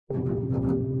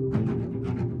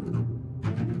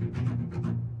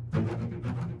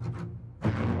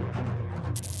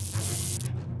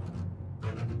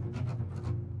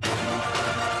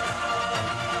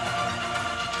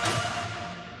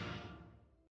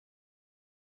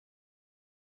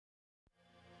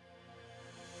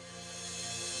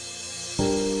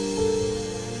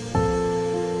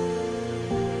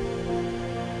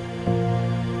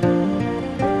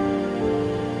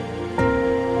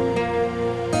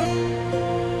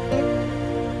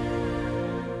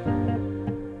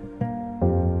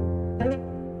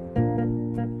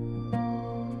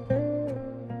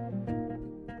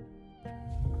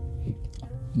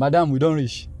Madam, we don't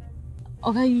reach.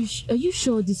 Okay, are you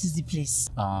sure this is the place?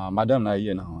 Madam, not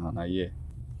here now. Not here.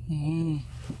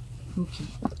 Okay.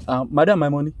 Madam, my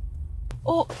money.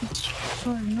 Oh,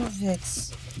 sorry, no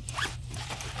vex.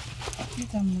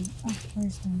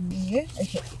 Where's the money?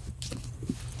 Okay.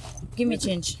 Give me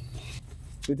change.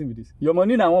 Waiting with this. Your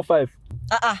money now 15.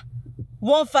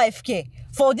 15K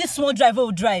for this small driver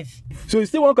will drive. So you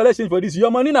still want collect change for this? Your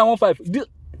money now 15.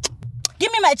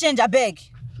 Give me my change, I beg.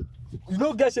 You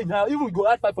don't get change now. Even go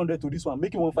add 500 to this one,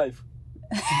 make it 15.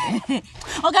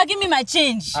 Okay, give me my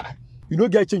change. You don't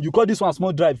get change. You call this one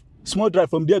small drive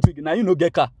from there to now. You no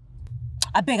get car.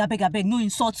 I beg. No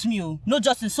insult me, oh. No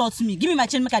just insult me. Give me my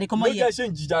change, make I come here. You don't get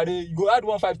change, Jare. You go add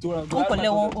 15 to one. Don't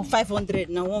collect 500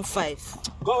 now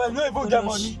 15. Go away. No even get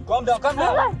money. Calm down.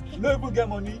 No even get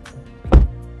money.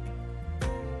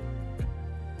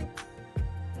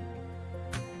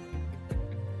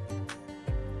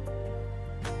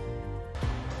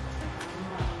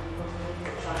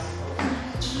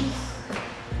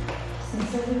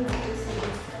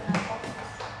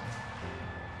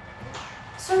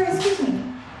 Sorry, excuse me.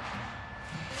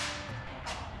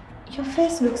 Your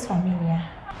face looks familiar.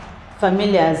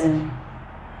 Familiar as in?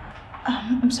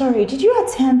 I'm sorry, did you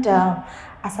attend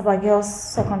Asaba Girls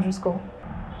Secondary School?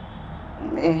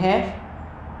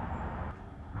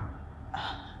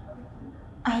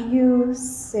 Are you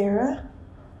Sarah?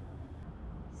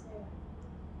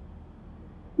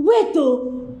 Wait,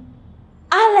 oh!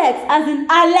 Alex, as in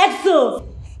Alexo!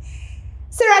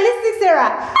 Sarah, listen,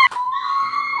 Sarah!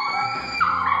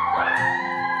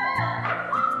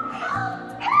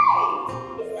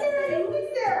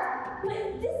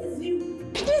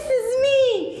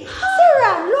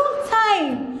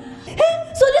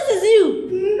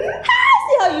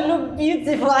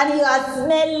 Beautiful, and you are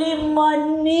smelling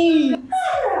money. Are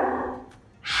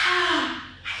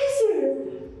you serious?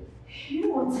 You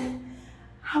know what?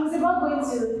 I was about going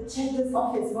to check this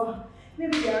office, but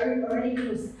maybe they are already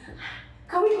closed.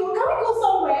 Can we go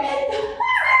somewhere? Hey,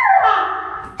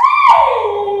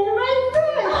 my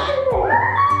friend.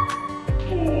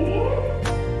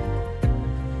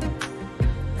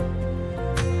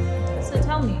 So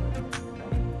tell me,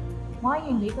 why are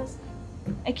you in Lagos?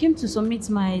 I came to submit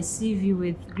my CV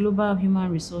with Global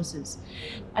Human Resources.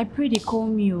 I pray they call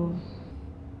me. Your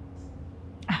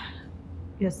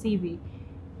CV?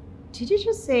 Did you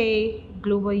just say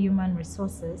Global Human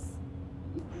Resources?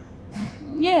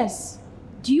 Yes.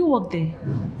 Do you work there?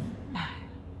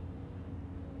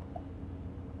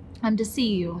 I'm the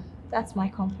CEO. That's my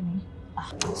company.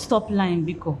 Stop lying,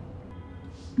 Biko.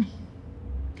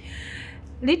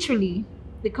 Literally,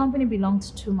 the company belonged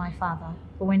to my father.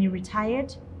 But when he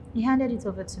retired, he handed it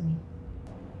over to me.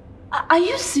 Are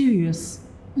you serious?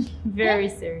 Very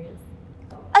serious.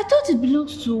 I thought it belonged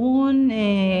to one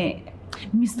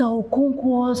Mr. Okonkwo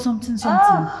or something.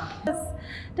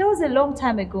 That was a long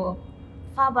time ago.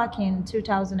 Far back in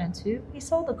 2002, he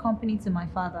sold the company to my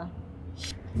father.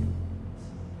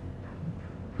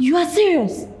 You are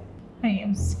serious? I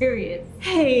am serious.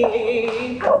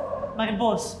 Hey, my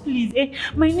boss, please.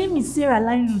 My name is Sarah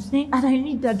Linus, and I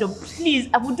need that job. Please,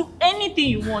 I will do anything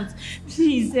you want.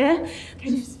 Please,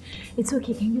 Please. It's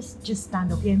okay. Can you just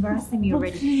stand up? You're embarrassing me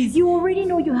already. Please. You already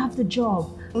know you have the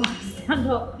job. Stand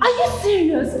up. Are you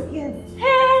serious? Yes.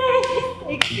 Hey,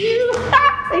 thank you.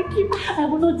 Thank you. I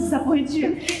will not disappoint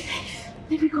you.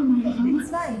 Let me come on. It's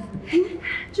fine.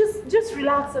 Just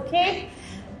relax, okay?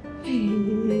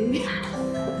 Hey.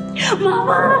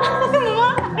 Mama,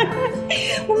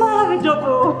 I have a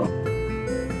job.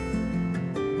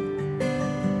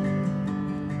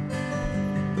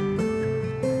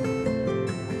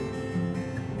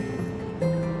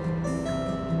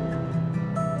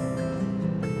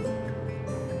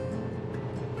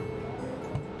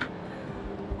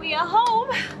 We are home.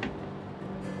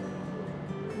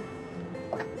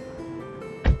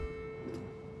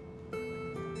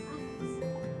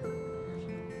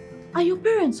 Are your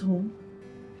parents home?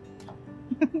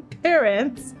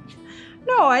 Parents?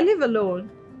 No, I live alone.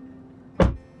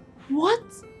 What?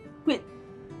 Wait,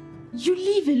 you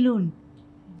live alone?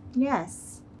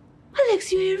 Yes.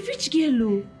 Alex, you're a rich girl,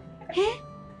 oh. Eh?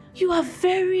 You are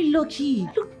very lucky.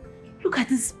 Look at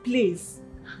this place.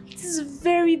 It is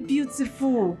very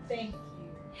beautiful. Thank you.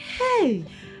 Hey.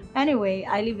 Anyway,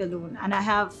 I live alone and I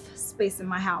have space in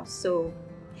my house, so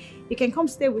you can come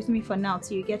stay with me for now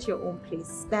till you get your own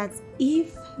place. That's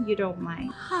if you don't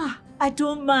mind. I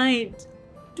don't mind.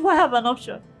 Do I have an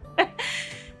option?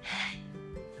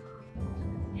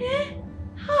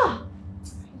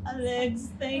 Alex,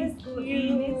 thank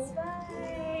you. It's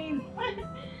fine. Thank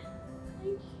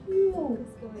you.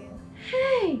 Let's go in.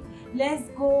 Hey, let's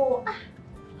go.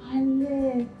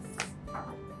 Alex.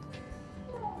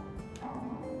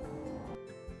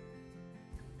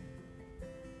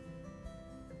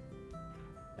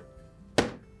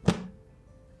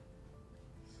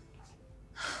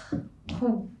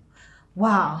 Oh,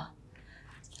 wow.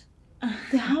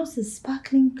 The house is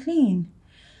sparkling clean.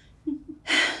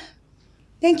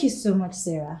 Thank you so much,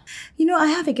 Sarah. You know, I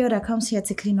have a girl that comes here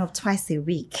to clean up twice a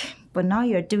week. But now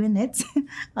you're doing it.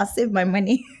 I'll save my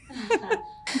money.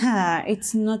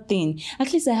 It's nothing.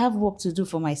 At least I have work to do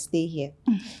for my stay here.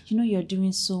 You know, you're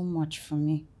doing so much for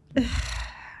me.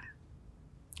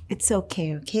 It's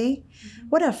okay, okay?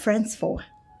 What are friends for?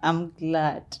 I'm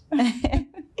glad.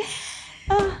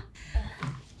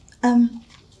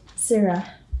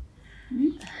 Sarah,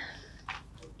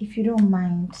 if you don't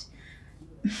mind,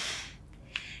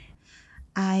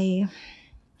 I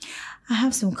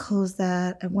have some clothes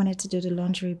that I wanted to do the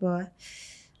laundry, but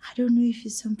I don't know if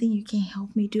it's something you can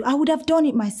help me do. I would have done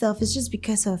it myself. It's just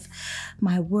because of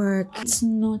my work. It's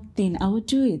nothing. I will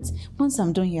do it. Once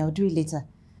I'm done here, I'll do it later.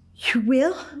 You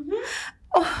will?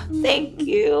 Oh, thank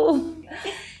you.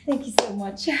 Thank you so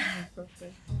much.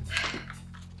 Perfect.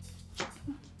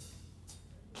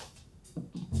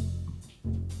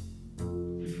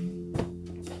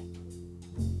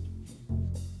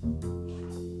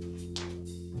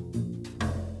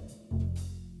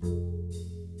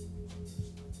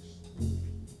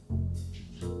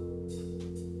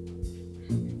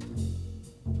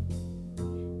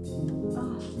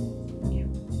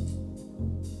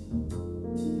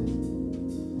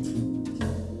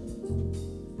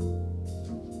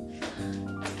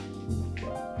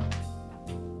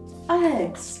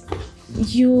 Alex,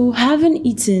 you haven't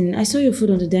eaten. I saw your food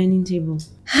on the dining table.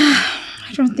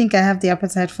 I don't think I have the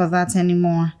appetite for that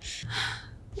anymore.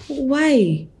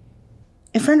 Why?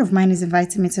 A friend of mine is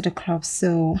inviting me to the club,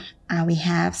 so I will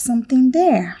have something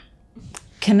there.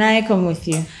 Can I come with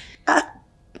you?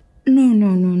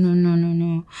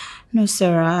 No,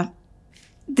 Sarah.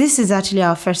 This is actually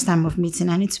our first time of meeting,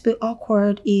 and it's a bit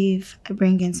awkward if I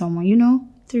bring in someone. You know,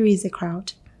 3 is a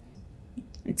crowd.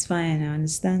 It's fine, I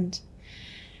understand.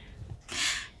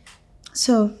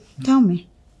 So, tell me,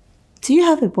 do you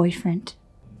have a boyfriend?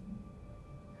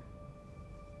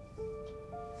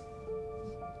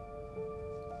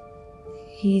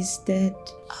 He's dead.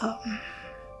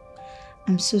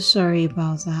 I'm so sorry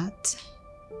about that.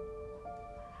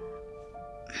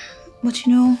 But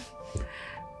you know,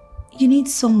 you need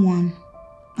someone,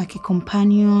 like a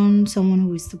companion, someone who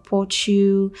will support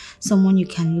you, someone you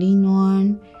can lean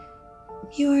on.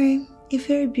 You're a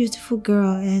very beautiful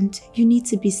girl and you need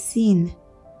to be seen.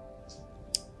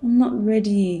 I'm not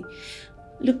ready.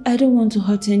 Look, I don't want to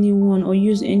hurt anyone or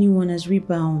use anyone as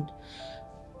rebound.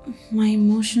 My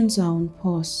emotions are on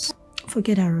pause.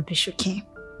 Forget that rubbish, okay?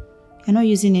 You're not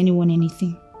using anyone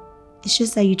anything. It's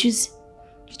just that you just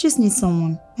need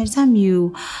someone. By the time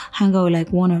you hang out with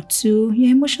like 1 or 2,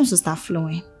 your emotions will start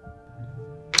flowing.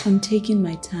 I'm taking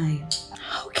my time.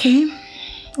 Okay.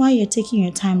 While you're taking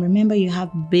your time, remember you have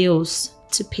bills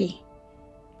to pay.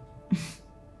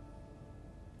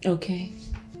 Okay.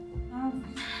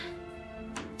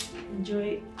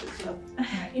 Enjoy the club.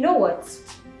 You know what?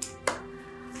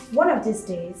 One of these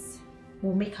days,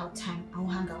 we'll make our time and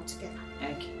we'll hang out together.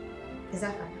 Okay. Is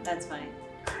that fine? That's fine.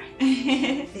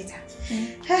 Alright. Later.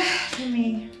 Let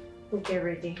me go get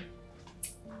ready.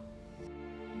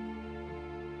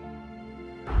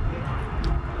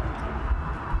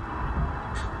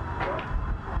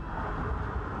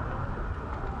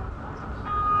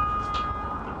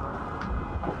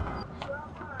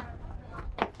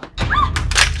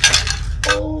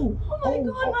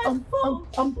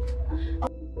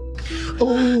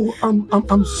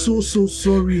 I'm so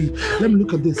sorry. Let me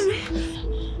look at this.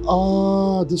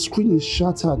 The screen is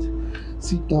shattered.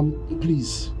 See,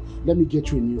 please, let me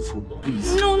get you a new phone,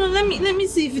 please. No, let me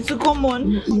see if it will come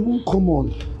on. It won't come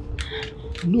on.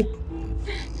 Look,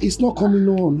 it's not coming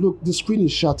on. Look, the screen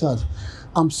is shattered.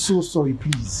 I'm so sorry,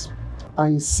 please. I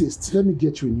insist. Let me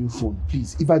get you a new phone,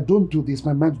 please. If I don't do this,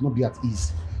 my mind will not be at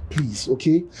ease. Please,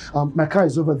 okay? My car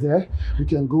is over there. We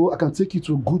can go. I can take you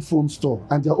to a good phone store,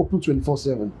 and they're open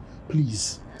 24/7.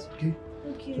 Please, okay?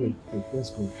 Okay. Wait,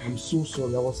 let's go. I'm so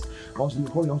sorry. I was in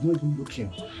the hall. I was not even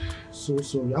looking. So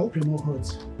sorry. I hope you're not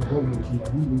hurt. You're not looking. I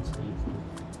didn't mean to.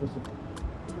 First of all,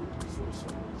 I'm so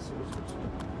sorry.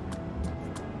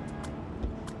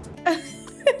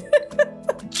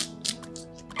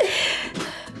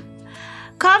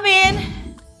 Come in.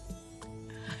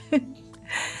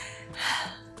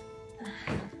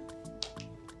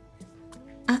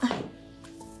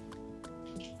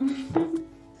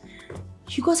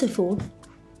 You got a phone?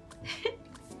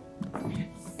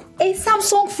 A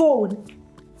Samsung phone?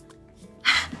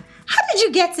 How did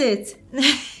you get it?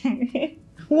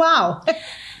 Wow.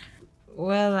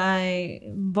 Well, I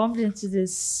bumped into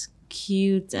this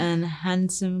cute and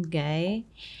handsome guy.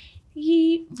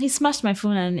 He smashed my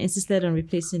phone and insisted on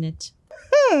replacing it.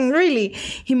 Really?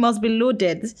 He must be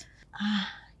loaded.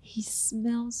 He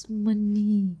smells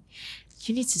money.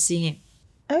 You need to see him.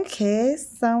 Okay,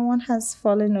 someone has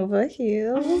fallen over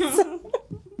heels.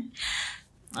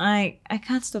 I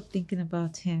can't stop thinking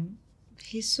about him.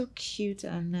 He's so cute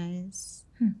and nice.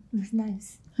 That's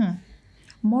nice.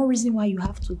 More reason why you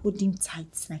have to hold him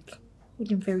tight, like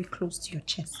hold him very close to your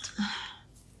chest.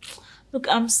 Look,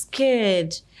 I'm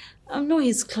scared. I'm not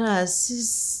his class.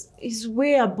 He's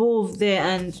way above there,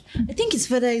 and I think his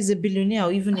father is a billionaire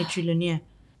or even a trillionaire.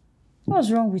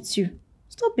 What's wrong with you?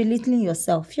 Stop belittling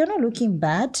yourself. You're not looking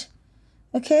bad.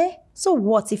 Okay? So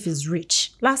what if he's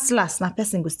rich? Last, na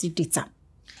person go still date am.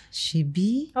 She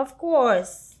be? Of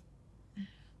course.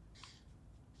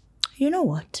 You know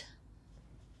what?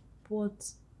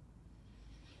 What?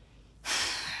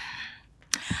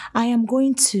 I am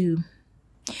going to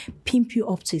pimp you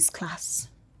up to his class.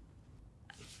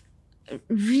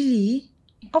 Really?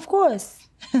 Of course.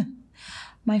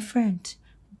 My friend,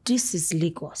 this is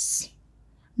Lagos.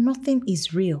 Nothing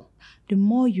is real. The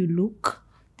more you look,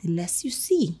 the less you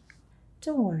see.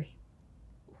 Don't worry.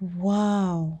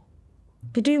 Wow.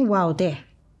 Be doing wow there.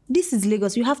 This is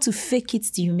Lagos. You have to fake it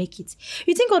till you make it.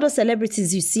 You think all those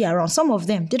celebrities you see around, some of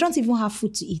them, they don't even have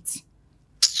food to eat.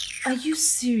 Are you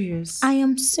serious? I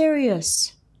am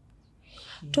serious.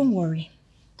 Don't worry.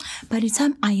 By the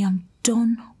time I am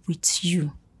done with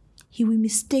you, he will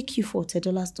mistake you for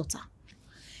Tedola's daughter.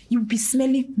 You'll be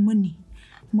smelling money.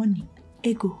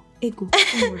 Ego. Don't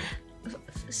worry.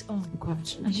 Oh God,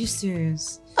 are you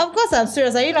serious? Of course I'm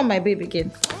serious. Are you not my baby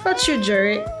again? Not you,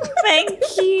 Jerry. Thank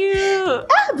you.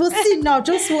 But see now,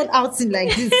 just one outing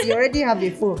like this, you already have a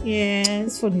phone. Yes.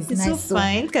 This phone is It's nice. so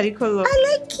fine. Caricolor.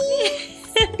 I like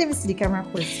it. Let me see the camera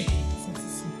first.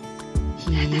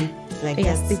 Like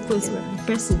Yes, that. stay close.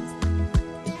 Press it.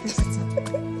 Press it.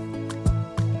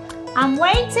 I'm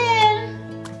waiting.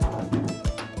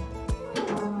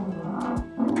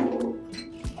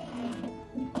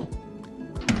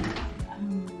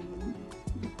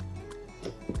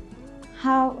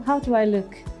 How do I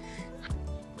look?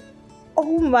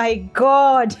 Oh my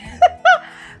God.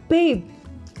 Babe,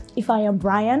 if I am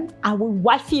Brian, I will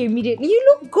wife you immediately. You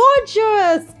look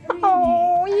gorgeous. Really?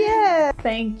 Oh, yeah.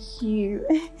 Thank you.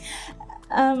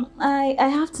 I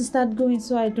have to start going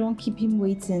so I don't keep him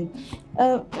waiting.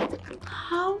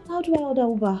 How do I order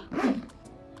Uber?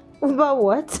 Uber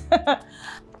what?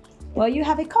 Well, you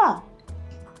have a car.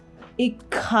 A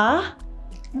car?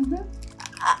 Mm-hmm.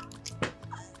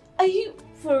 Are you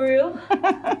for real?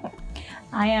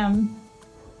 I am.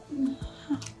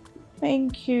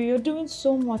 Thank you. You're doing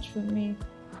so much for me.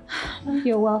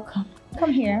 You're welcome.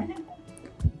 Come here.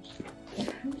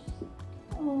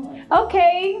 Oh.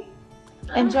 Okay.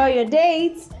 Enjoy your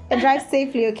date and drive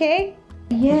safely, okay?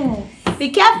 Yes. Be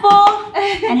careful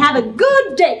and have a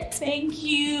good date. Thank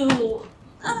you.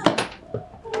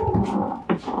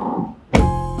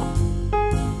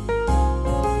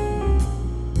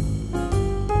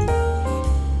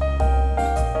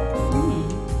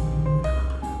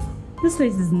 This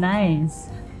place is nice.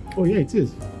 Oh yeah, it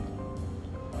is.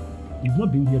 You've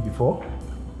not been here before?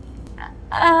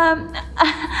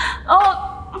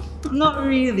 Oh, not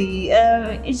really.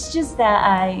 It's just that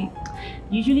I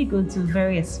usually go to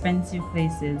very expensive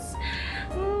places.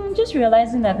 Just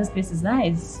realizing that this place is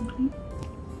nice.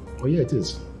 Oh yeah, it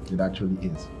is. It actually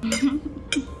is.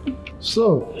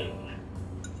 So,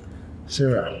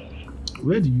 Sarah,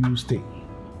 where do you stay?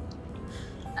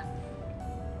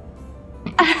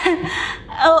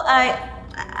 Oh,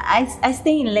 I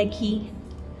stay in Lekki.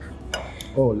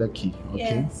 Oh, Lekki.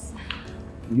 Okay. Yes.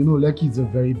 You know, Lekki is a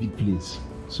very big place.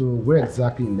 So, where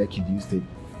exactly in Lekki do you stay?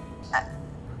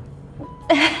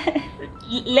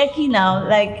 Lekki now,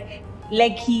 like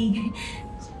Lekki.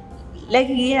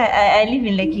 Lekki, yeah, I live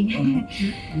in Lekki.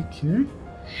 Okay.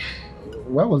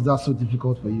 Why was that so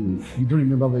difficult for you? You don't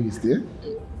remember where you stay?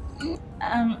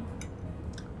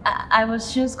 I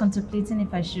was just contemplating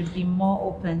if I should be more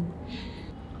open.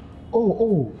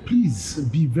 Oh, please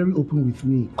be very open with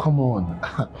me. Come on.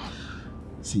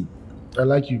 See, I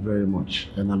like you very much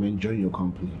and I'm enjoying your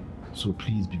company. So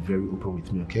please be very open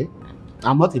with me, okay?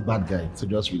 I'm not a bad guy, so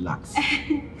just relax.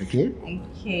 Okay?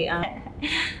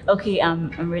 Okay,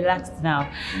 I'm relaxed now.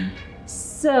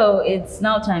 So it's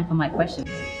now time for my question.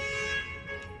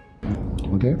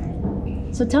 Okay.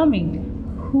 So tell me,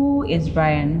 who is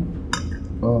Brian?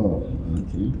 Oh,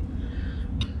 okay.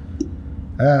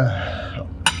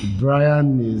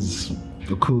 Brian is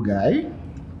a cool guy.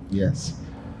 Yes.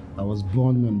 I was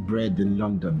born and bred in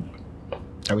London.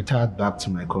 I retired back to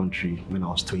my country when I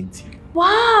was 20.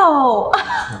 Wow!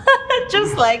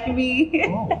 Just like me.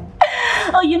 Oh.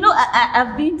 Oh, you know,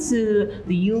 I've been to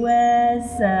the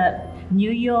US,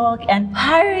 New York, and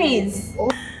Paris.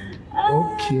 Oh.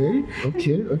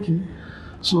 Okay.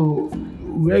 So,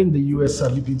 where in the US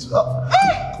have you been to?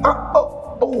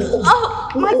 Oh,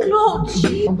 my clothes!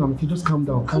 Calm down, okay? Just calm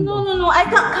down. No, I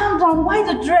can't calm down. Why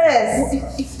the dress?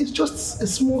 It's just a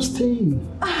small stain.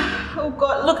 Oh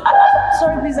God, look,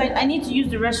 sorry please, I need to use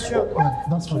the restroom. Alright,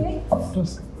 that's fine.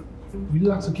 Just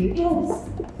relax, okay? Yes.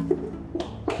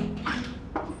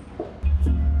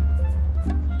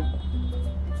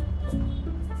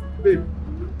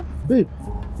 Babe,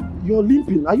 you're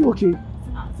limping. Are you okay?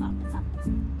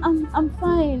 I'm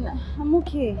fine. I'm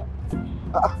okay.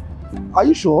 Are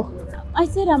you sure? I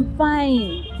said I'm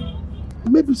fine.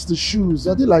 Maybe it's the shoes.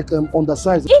 Are they like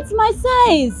undersized? It's my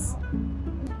size.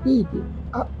 Babe,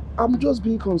 I'm just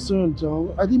being concerned,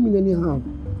 John. I didn't mean any harm.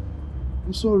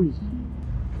 I'm sorry.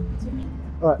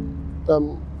 Alright,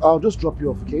 I'll just drop you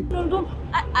off, okay? No.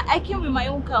 I came with my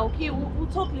own car, okay? We'll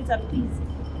talk later, please.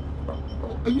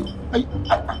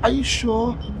 Are you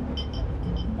sure?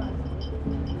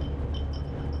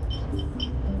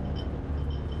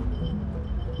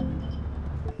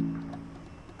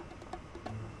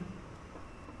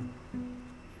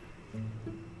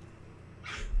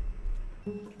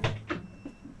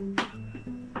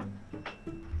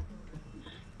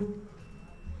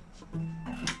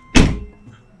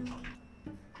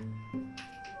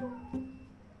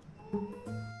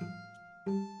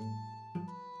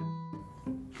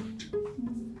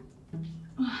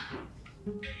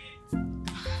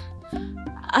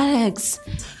 Alex,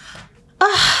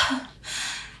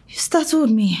 you startled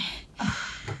me.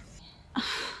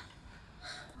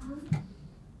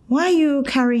 Why are you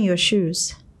carrying your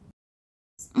shoes?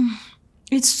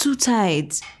 It's too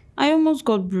tight. I almost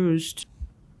got bruised.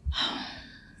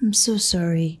 I'm so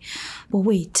sorry. But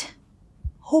wait,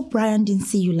 hope Brian didn't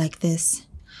see you like this.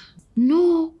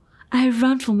 No, I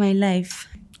ran for my life.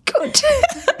 Good.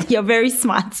 You're very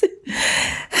smart.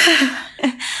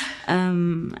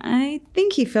 I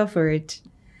think he fell for it.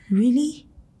 Really?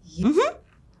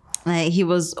 He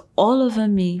was all over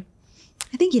me.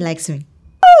 I think he likes me.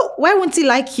 Oh, why won't he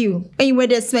like you? And you were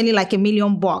there smelling like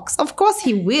 $1,000,000. Of course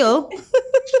he will.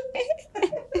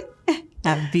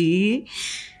 Abby.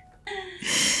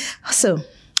 So,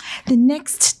 the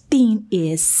next thing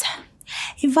is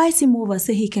invite him over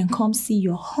so he can come see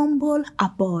your humble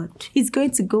abode. He's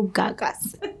going to go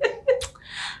gagas.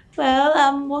 Well,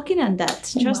 I'm working on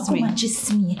that. Trust me. Come and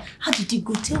just me. How did you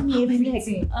go? Tell me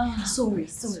everything. Sorry.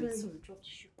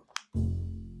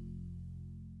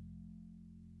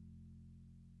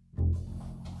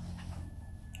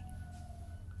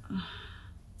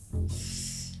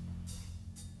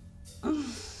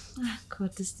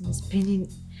 God, this thing is paining.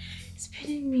 It's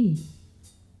paining me.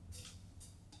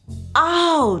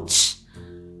 Ouch!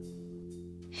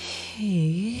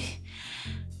 Hey.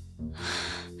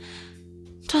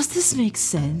 Does this make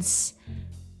sense?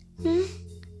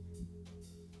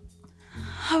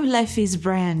 How will I face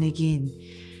Brian again?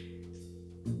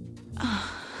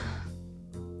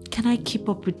 Can I keep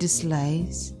up with these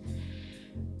lies?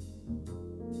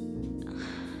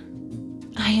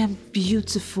 I am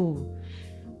beautiful.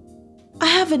 I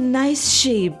have a nice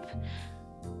shape.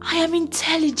 I am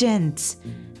intelligent.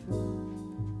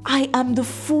 I am the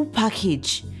full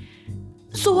package.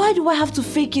 So why do I have to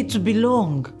fake it to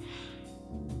belong?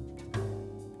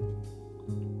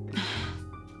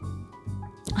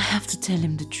 I have to tell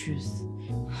him the truth.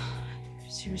 I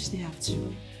seriously have to.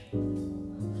 Oh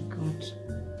my God.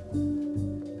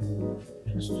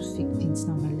 Just to fake things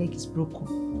now, my leg is broken.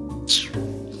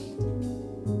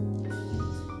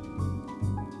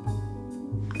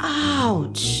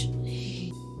 Ouch!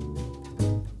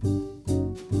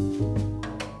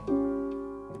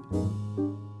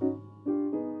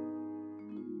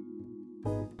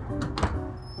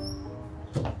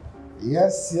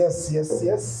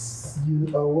 Yes.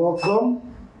 You are welcome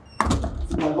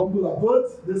to my humble abode.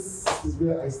 This is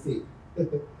where I stay.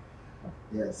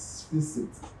 Yes, please sit.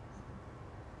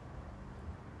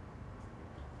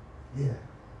 Yeah.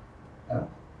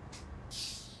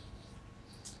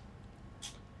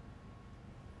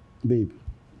 Babe,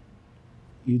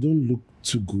 you don't look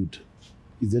too good.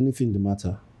 Is anything the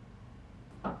matter?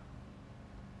 I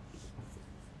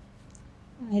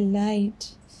lied.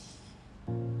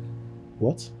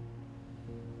 What?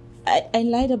 I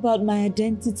lied about my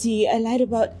identity. I lied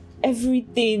about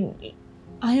everything.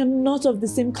 I am not of the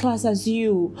same class as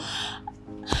you.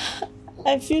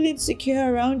 I feel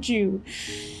insecure around you.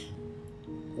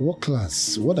 What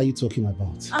class? What are you talking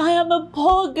about? I am a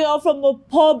poor girl from a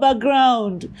poor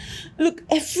background. Look,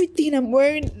 everything I'm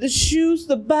wearing, the shoes,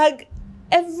 the bag,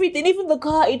 everything, even the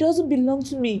car, it doesn't belong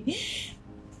to me.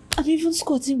 I'm even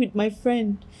squatting with my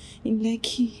friend in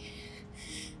Lekki.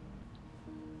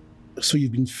 So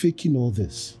you've been faking all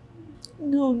this?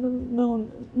 No,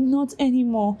 not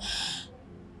anymore.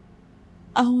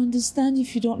 I'll understand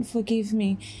if you don't forgive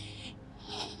me.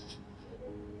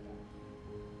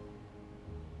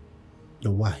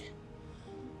 Why?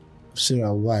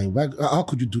 Sarah, why? How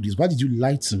could you do this? Why did you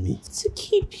lie to me? To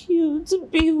keep you, to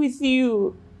be with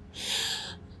you.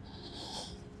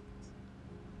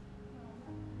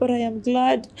 But I am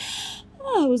glad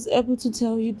I was able to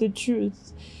tell you the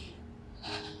truth.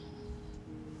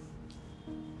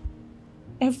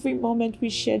 Every moment we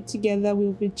shared together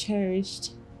will be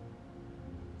cherished.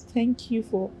 Thank you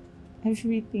for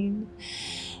everything.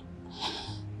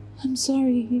 I'm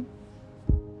sorry.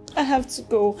 I have to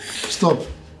go. Stop.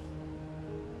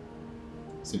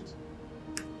 Sit.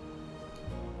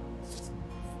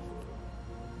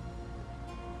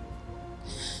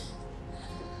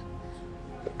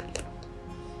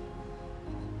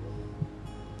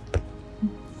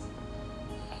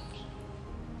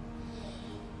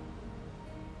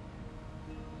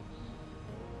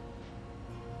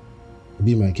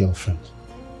 Be my girlfriend.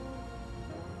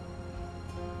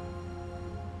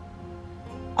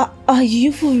 Are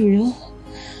you for real?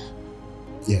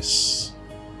 Yes.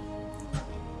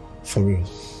 For real.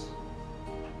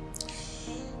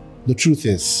 The truth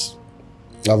is,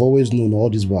 I've always known all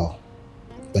this while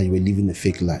that you were living a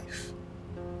fake life.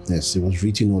 Yes, it was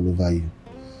written all over you.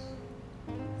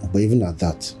 But even at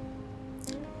that,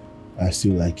 I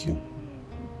still like you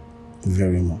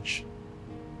very much.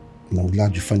 And I'm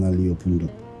glad you finally opened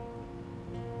up.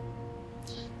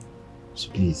 So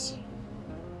please,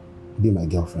 be my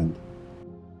girlfriend.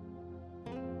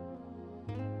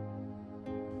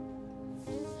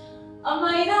 Oh,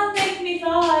 you don't make me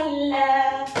fall in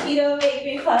love. You don't make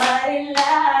me fall in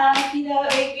love. You don't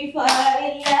make me fall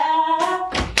in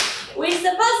love. We're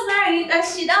supposed to marry, but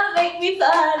she don't make me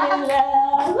fall in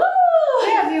love. Woo!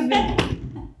 Where have you been?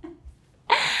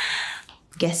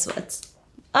 Guess what?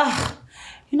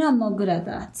 You know I'm not good at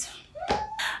that.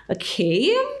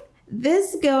 Okay,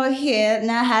 this girl here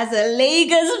now has a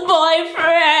Lagos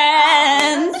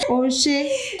boyfriend. Oh,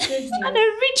 she? And a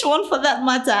rich one for that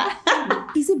matter.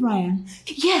 Is it Brian?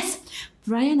 Yes,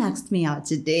 Brian asked me out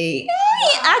today.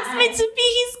 He asked me to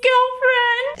be his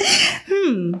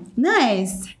girlfriend.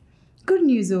 Nice. Good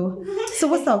news, though. So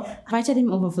what's up? I invited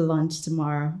him over for lunch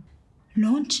tomorrow.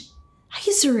 Lunch? Are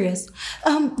you serious?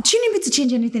 Do you need me to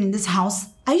change anything in this house?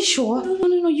 Are you sure?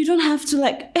 No, you don't have to.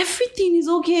 Everything is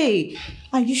okay.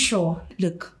 Are you sure?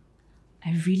 Look,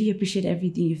 I really appreciate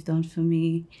everything you've done for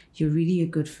me. You're really a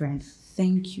good friend.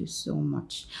 Thank you so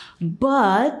much.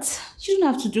 But you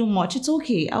don't have to do much. It's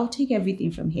okay. I'll take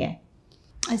everything from here.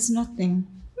 It's nothing.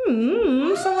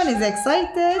 Someone is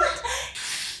excited.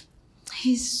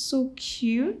 He's so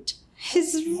cute.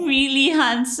 He's really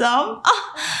handsome.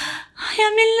 Oh, I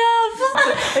am in love.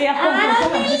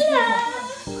 I'm in love.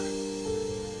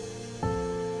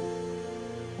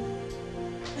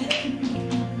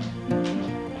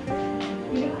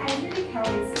 You know, I really can't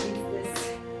wait to meet this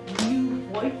new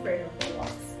boyfriend of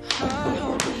yours.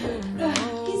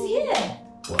 He's here.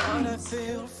 What I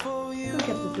feel for you. Look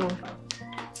at the door.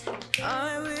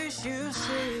 I wish you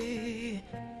see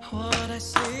what I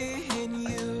see in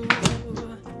you.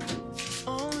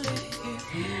 Only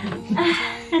if you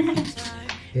take time.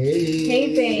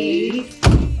 Hey, babe.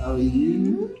 How are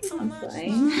you? I'm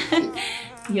fine.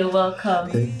 You're welcome.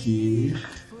 Thank you.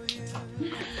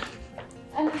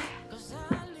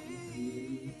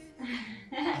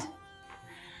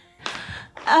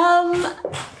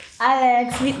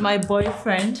 Alex, meet my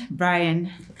boyfriend, Brian.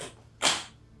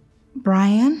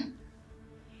 Brian?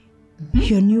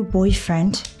 Your new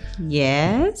boyfriend?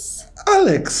 Yes?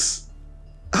 Alex,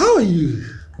 how are you?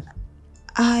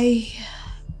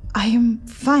 I am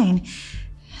fine.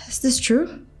 Is this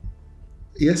true?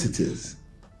 Yes, it is.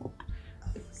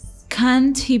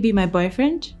 Can't he be my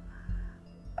boyfriend?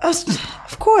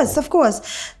 Of course.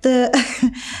 The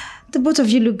both of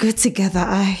you look good together.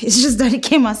 It's just that it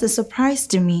came as a surprise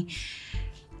to me.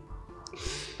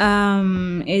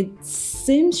 It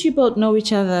seems you both know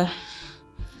each other.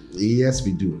 Yes,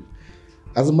 we do.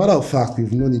 As a matter of fact,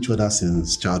 we've known each other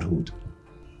since childhood.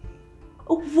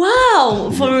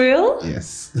 Wow, for real?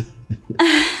 Yes.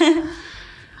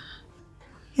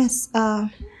 Yes,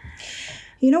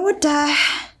 you know what?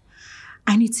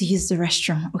 I need to use the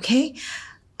restroom, okay?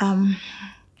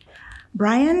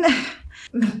 Brian,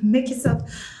 make yourself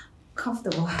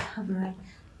comfortable. I'll be right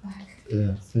back.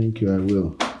 Yeah, thank you, I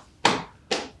will.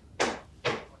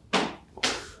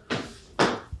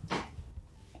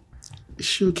 Is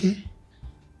she okay?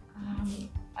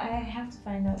 I have to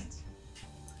find out.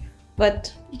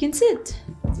 But you can sit.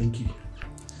 Thank you.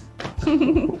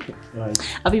 Right.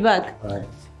 I'll be back. Bye.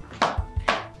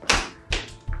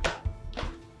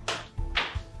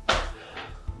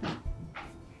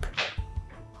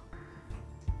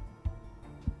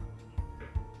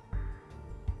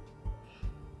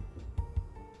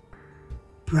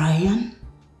 Brian?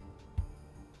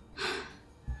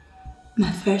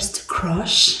 My first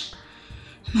crush?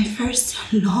 My first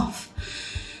love?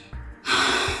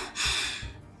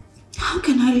 How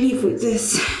can I live with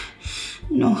this?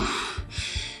 No,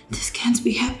 this can't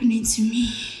be happening to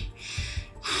me.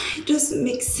 It doesn't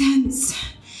make sense.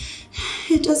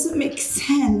 It doesn't make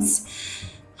sense.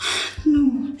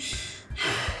 No.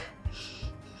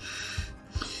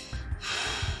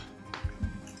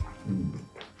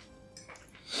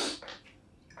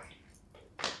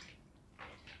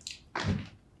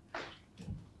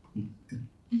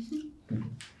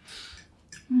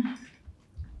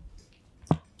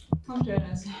 Come join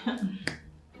us.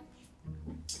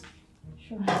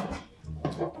 Sure.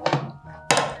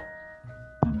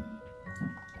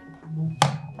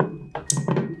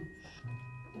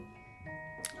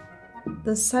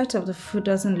 The sight of the food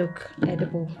doesn't look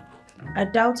edible. I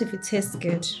doubt if it tastes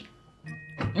good.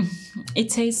 It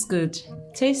tastes good.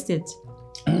 Taste it.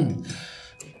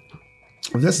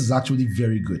 This is actually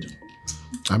very good.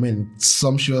 I mean, it's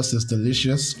sumptuous, it's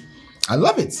delicious. I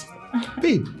love it.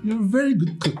 Babe, you're a very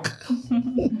good cook.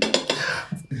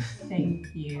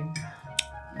 Thank you.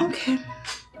 Okay,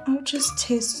 I'll just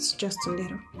taste just a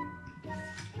little.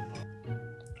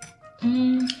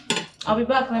 I'll be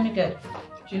back. Let me get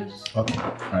juice. Okay,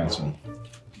 all right, so.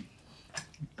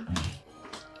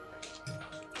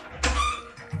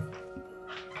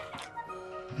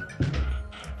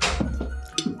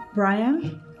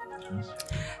 Brian,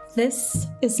 this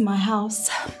is my house.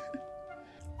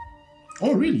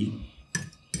 Oh, really?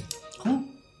 Cool.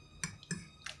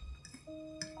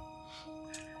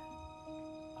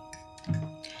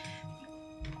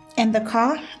 And the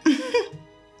car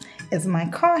is my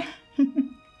car.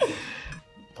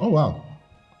 Oh, wow.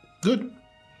 Good.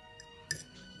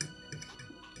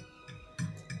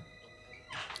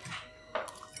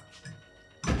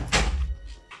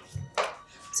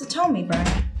 So tell me,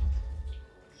 Brian,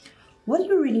 what do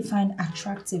you really find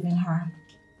attractive in her?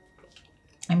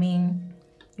 I mean,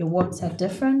 your words are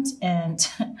different and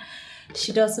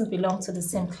she doesn't belong to the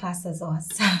same class as us.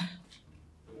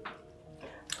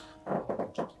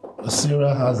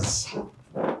 Sarah has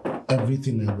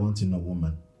everything I want in a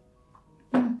woman.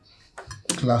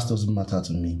 Class doesn't matter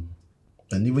to me.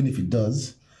 And even if it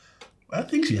does, I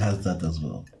think she has that as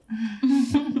well.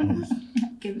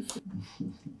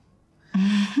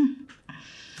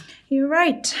 You're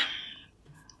right.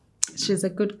 She's a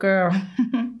good girl.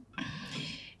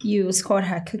 You scored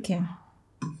her cooking.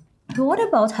 But what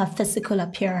about her physical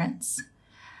appearance?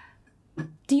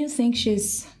 Do you think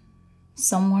she's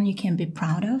someone you can be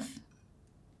proud of?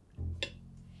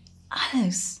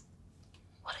 Alex,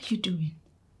 what are you doing?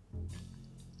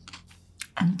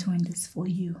 I'm doing this for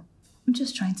you. I'm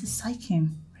just trying to psych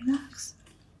him. Relax.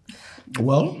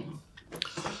 Well,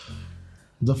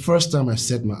 the first time I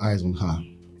set my eyes on her,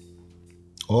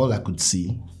 all I could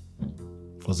see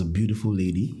was a beautiful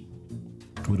lady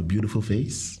with a beautiful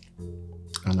face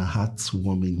and a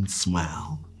heart-warming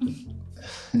smile.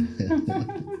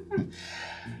 And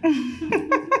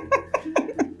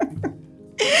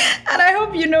I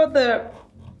hope you know the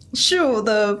shoe,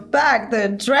 the bag, the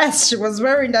dress she was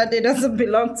wearing that day doesn't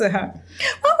belong to her.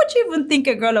 Why would you even think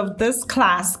a girl of this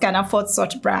class can afford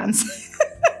such brands?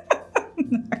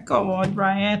 Come on,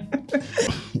 Brian.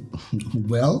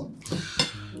 Well,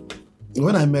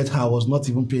 when I met her, I was not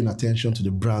even paying attention to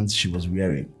the brands she was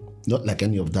wearing. Not like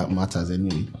any of that matters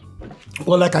anyway.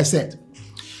 Well, like I said,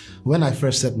 when I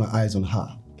first set my eyes on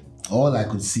her, All I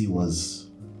could see was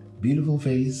beautiful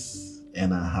face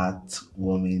and a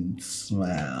heartwarming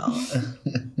smile.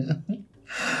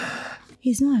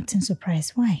 He's not acting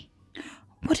surprised. Why?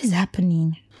 What is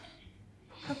happening?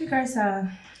 Hope you guys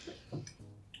are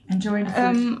enjoying the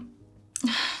food.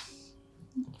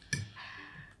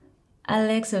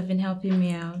 Alex have been helping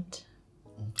me out.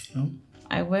 Okay.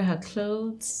 I wear her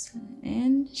clothes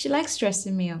and she likes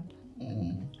dressing me up.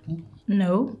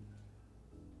 No.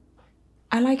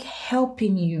 I like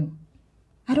helping you.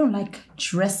 I don't like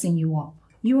dressing you up.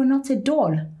 You are not a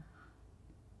doll.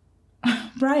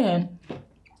 Brian,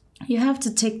 you have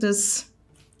to take this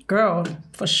girl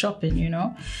for shopping, you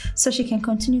know, so she can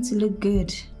continue to look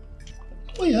good.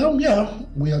 Oh yeah.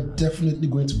 We are definitely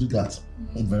going to do that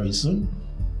very soon.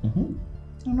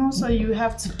 And also you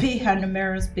have to pay her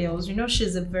numerous bills. You know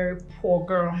she's a very poor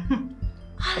girl.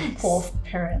 Poor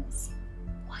parents.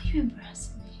 Why are you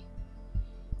embarrassing me?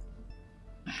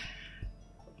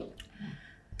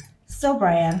 So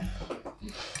Brian,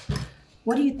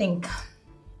 what do you think?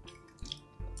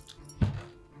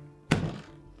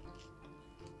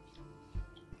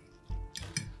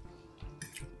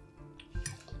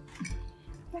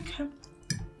 Okay.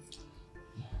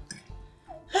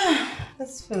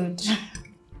 That's food.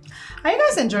 Are you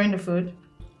guys enjoying the food?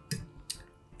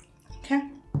 Okay.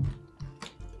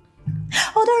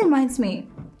 Oh, that reminds me.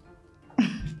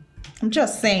 I'm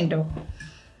just saying though.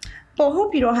 But I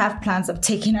hope you don't have plans of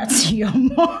taking her to your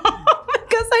mom.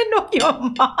 Because I know your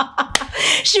mom.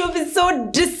 She'll be so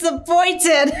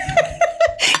disappointed.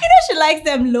 You know she likes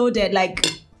them loaded, like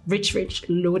rich,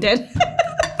 loaded.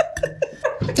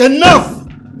 Enough!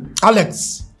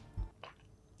 Alex,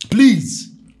 please,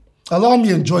 allow me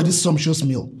to enjoy this sumptuous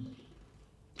meal.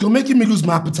 You're making me lose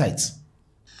my appetite.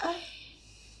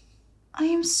 I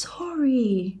am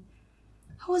sorry.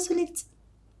 I wasn't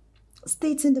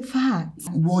stating the facts.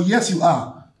 Well, yes you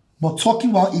are. But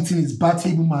talking while eating is bad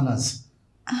table manners.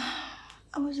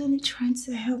 I was only trying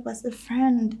to help as a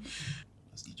friend.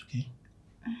 Let's eat, okay?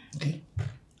 Okay.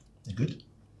 You good?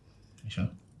 You sure?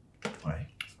 Alright.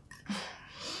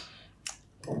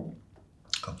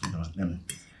 Come, let me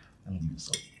give you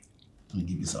some. Let me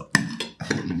give you some.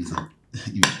 Give you some.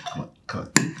 Come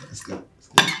on. Let's go.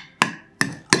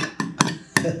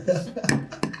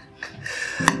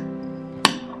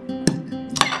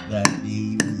 That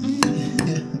baby.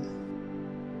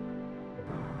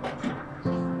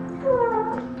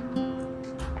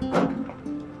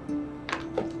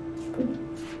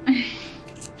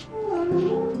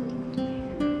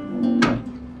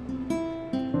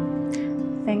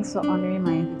 Thanks for honoring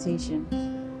my invitation.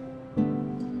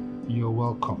 You're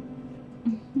welcome.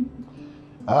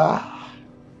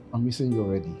 I'm missing you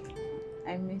already.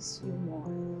 I miss you more.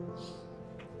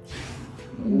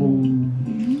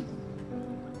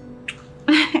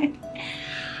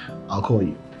 I'll call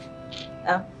you.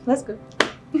 Oh, let's go.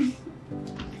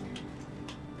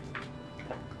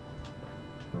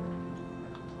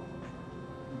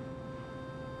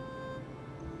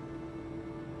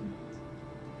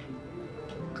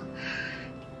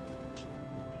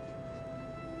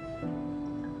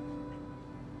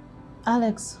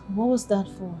 Alex, what was that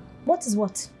for? What is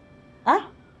what? Huh?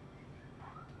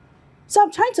 So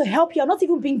I'm trying to help you. I'm not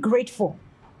even being grateful.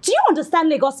 Do you understand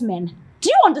Lagos men? Do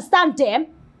you understand them?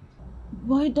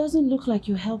 Well, it doesn't look like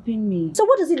you're helping me. So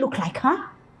what does it look like, huh?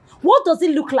 What does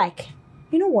it look like?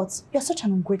 You know what? You're such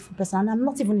an ungrateful person and I'm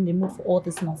not even in the mood for all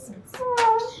this nonsense.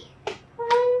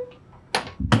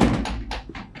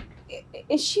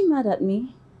 Is she mad at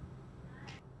me?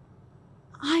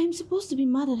 I am supposed to be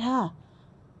mad at her.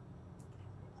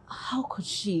 How could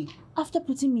she? After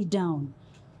putting me down.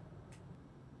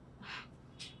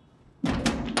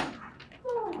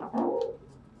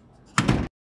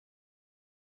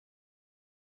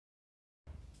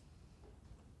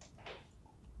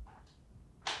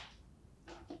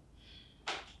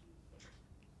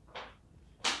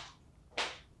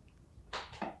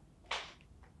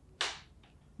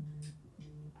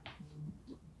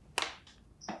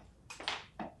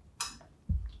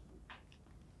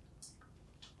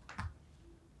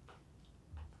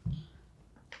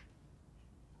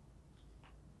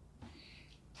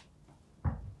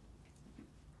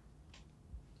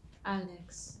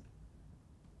 Alex,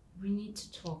 we need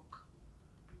to talk.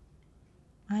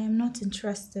 I am not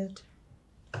interested.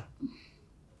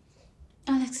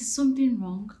 Alex, is something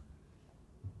wrong?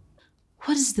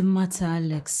 What is the matter,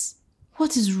 Alex?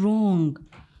 What is wrong?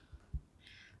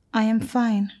 I am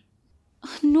fine.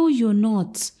 No, you're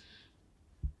not.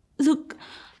 Look,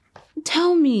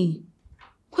 tell me,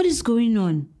 what is going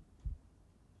on?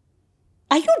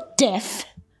 Are you deaf?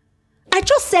 I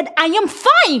just said I am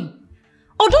fine.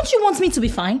 Or don't you want me to be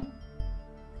fine?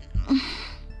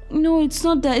 No, it's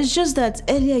not that. It's just that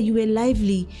earlier you were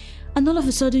lively and all of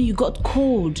a sudden you got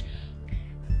cold.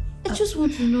 I just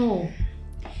want to know.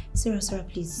 Sarah,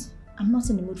 please. I'm not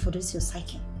in the mood for this, your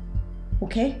psyche.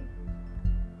 Okay?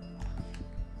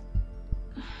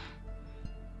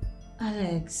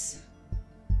 Alex.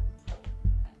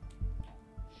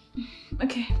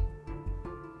 Okay.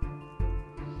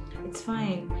 It's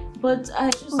fine. But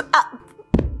I just...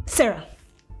 Sarah.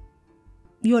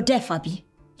 You're deaf, Abby.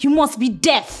 You must be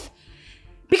deaf.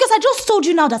 Because I just told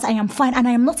you now that I am fine and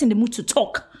I am not in the mood to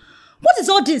talk. What is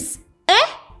all this? Eh?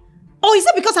 Or is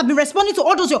it because I've been responding to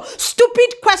all those your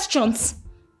stupid questions?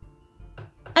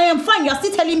 I am fine. You are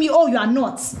still telling me, oh, you are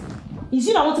not. Is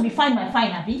you that want to be fine, my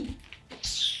fine, Abby?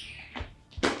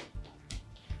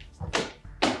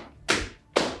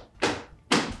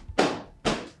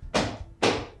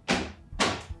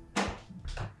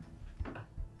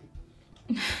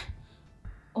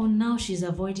 Oh, now she's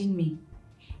avoiding me.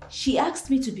 She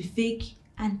asked me to be fake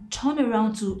and turn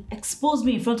around to expose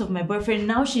me in front of my boyfriend.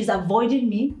 Now she's avoiding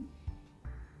me.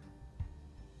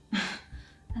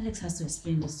 Alex has to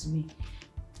explain this to me.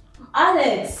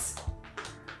 Alex!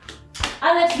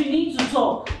 Alex, we need to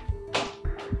talk.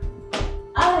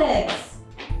 Alex!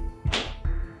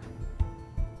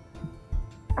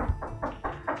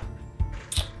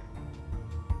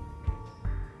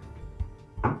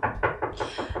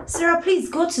 Sarah, please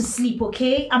go to sleep,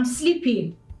 okay? I'm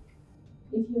sleeping.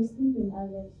 If you're sleeping,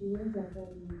 Alex, you won't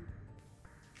avoid me.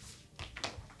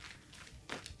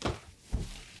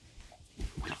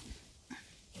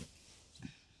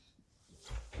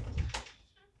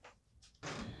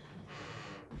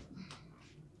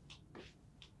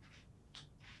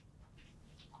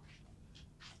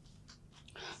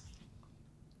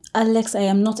 Alex, I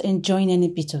am not enjoying any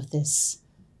bit of this.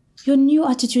 Your new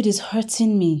attitude is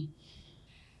hurting me.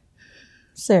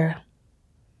 Sarah,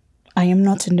 I am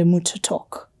not in the mood to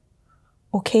talk.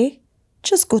 Okay?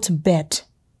 Just go to bed.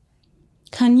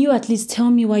 Can you at least tell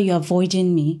me why you're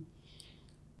avoiding me?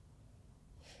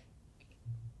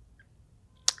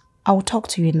 I will talk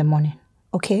to you in the morning,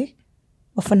 okay?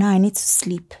 But for now, I need to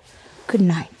sleep. Good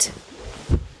night.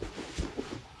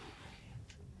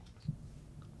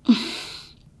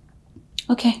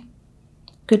 Okay.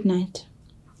 Good night.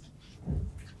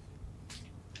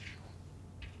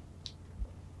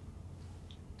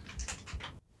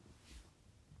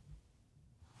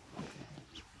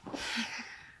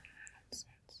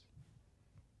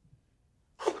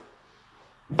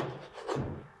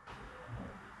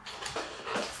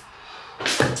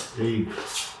 Hey.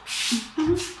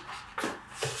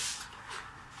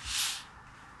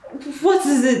 What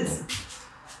is it?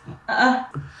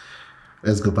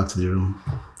 Let's go back to the room.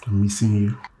 I'm missing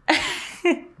you.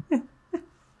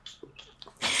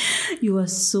 You are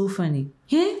so funny.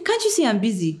 Yeah? Can't you see I'm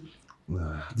busy?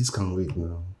 Nah, this can't wait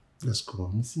now. Let's go.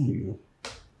 I'm missing you.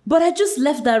 But I just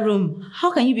left that room.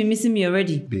 How can you be missing me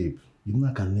already? Babe, you know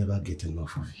I can never get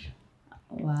enough of you.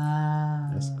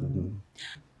 Wow. Let's go now.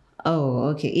 Oh,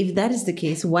 okay. If that is the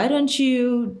case, why don't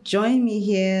you join me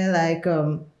here? Like,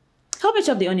 help me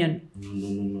chop the onion.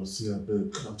 No. See, I'm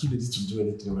too lazy to do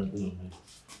anything right now, man.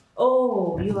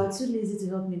 Oh, you are too lazy to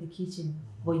help me in the kitchen,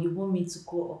 but you want me to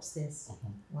go upstairs.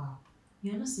 Wow.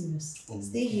 You're not serious.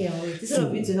 Stay here and wait. Instead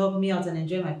of you to help me out and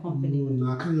enjoy my company.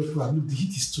 No, I can't help you. Look, the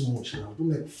heat is too much now. I don't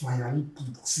like fire. I need to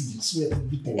see you sweat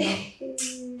everything now.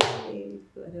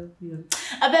 God help you.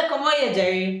 I bet come on here,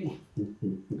 Jerry.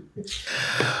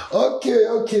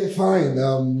 Okay, fine.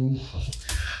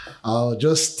 I'll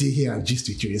just stay here and gist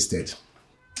with you instead.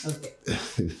 Okay.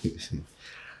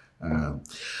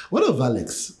 What of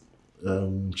Alex?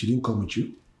 She didn't come with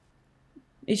you?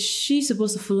 Is she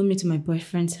supposed to follow me to my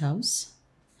boyfriend's house?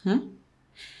 Huh?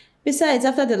 Besides,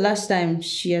 after the last time,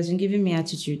 she has been giving me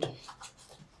attitude.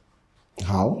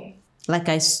 How? Like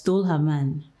I stole her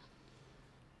man.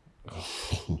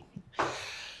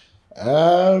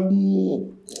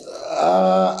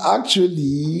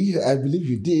 Actually, I believe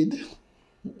you did.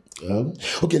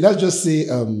 Okay, let's just say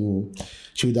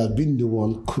she would have been the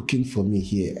one cooking for me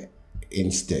here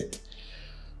instead.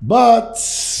 But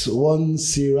one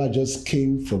Sarah just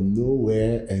came from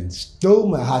nowhere and stole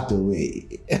my heart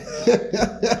away.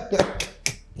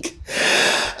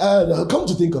 And come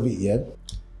to think of it, yeah,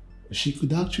 she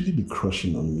could actually be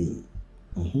crushing on me.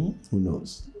 Who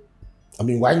knows? I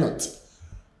mean, why not?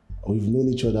 We've known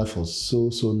each other for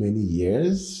so many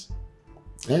years.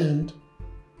 And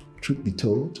truth be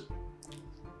told,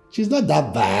 she's not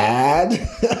that bad.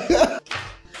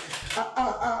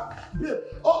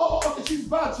 Oh, she's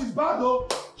bad, oh.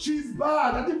 She's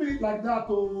bad. I didn't mean it like that,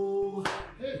 oh.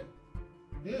 Hey,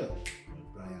 yeah.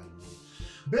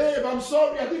 Babe, I'm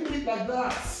sorry. I didn't mean it like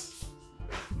that.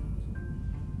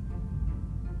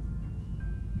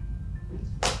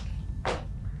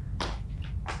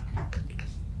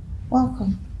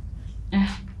 Welcome.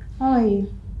 How are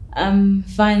you? I'm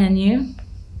fine, and you?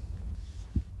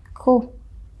 Cool.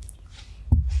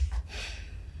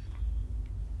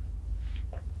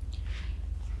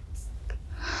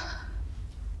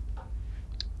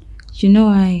 You know,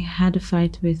 I had a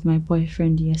fight with my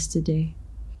boyfriend yesterday.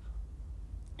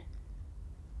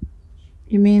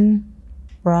 You mean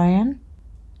Brian?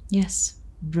 Yes,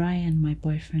 Brian, my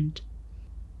boyfriend.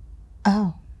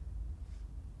 Oh.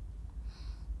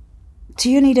 Do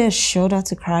you need a shoulder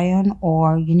to cry on,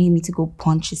 or you need me to go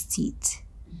punch his teeth?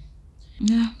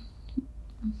 Yeah.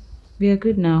 We are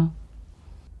good now.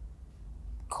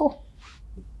 Cool.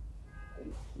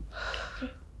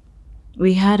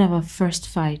 We had our first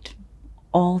fight,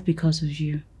 all because of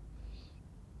you.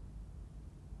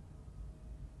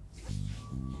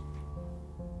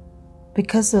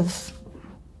 Because of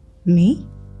me?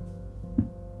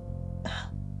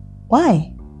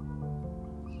 Why?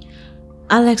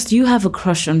 Alex, do you have a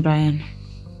crush on Brian?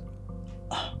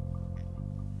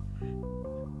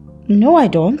 No, I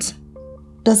don't.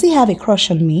 Does he have a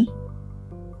crush on me?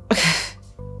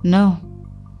 No.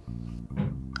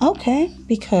 Okay,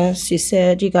 because you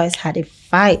said you guys had a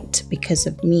fight because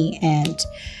of me, and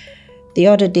the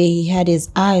other day he had his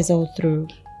eyes all through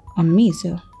on me,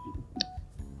 so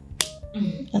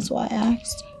that's why I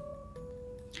asked.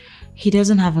 He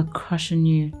doesn't have a crush on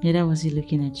you, neither was he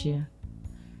looking at you.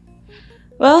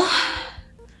 Well,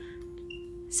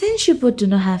 since you both do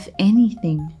not have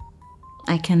anything,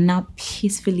 I can now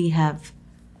peacefully have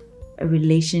a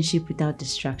relationship without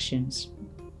distractions,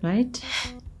 right?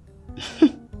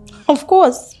 Of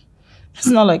course. It's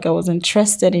not like I was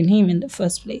interested in him in the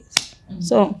first place.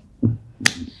 So,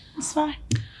 it's fine.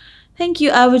 Thank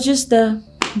you. I would just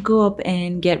go up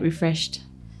and get refreshed.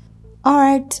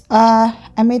 Alright,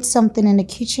 I made something in the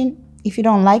kitchen. If you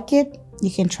don't like it,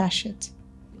 you can trash it.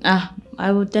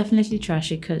 I will definitely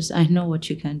trash it because I know what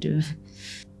you can do.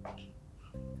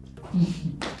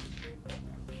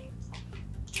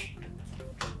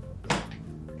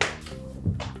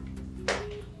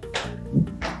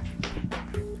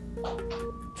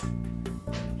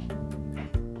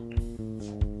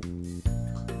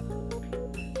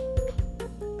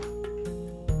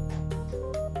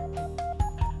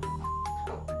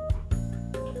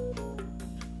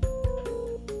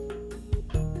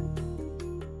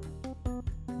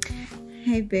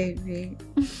 Hey baby,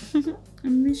 I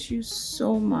miss you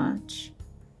so much.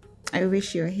 I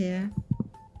wish you were here.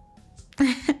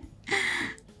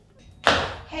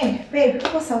 Hey babe,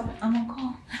 what's up? I'm on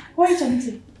call. Where are you talking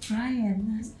to?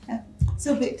 Brian.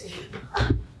 So big.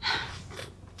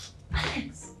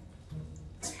 Alex.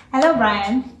 Hello,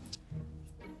 Brian.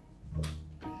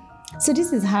 So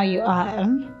this is how you are.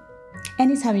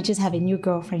 Anytime you just have a new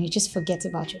girlfriend, you just forget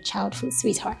about your childhood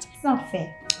sweetheart. It's not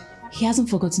fair. He hasn't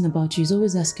forgotten about you. He's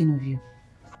always asking of you.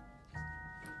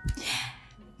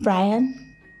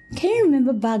 Brian, can you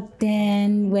remember back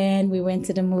then when we went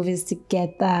to the movies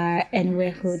together and we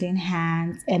were holding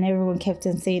hands and everyone kept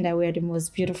on saying that we're the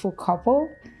most beautiful couple?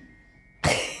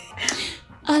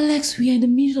 Alex, we are in the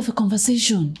middle of a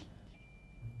conversation.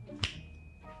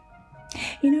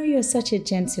 You know, you're such a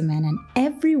gentleman and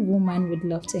every woman would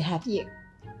love to have you.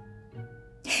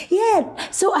 Yeah,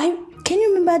 so can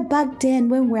you remember back then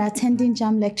when we were attending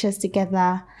jam lectures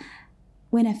together,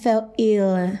 when I felt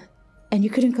ill and you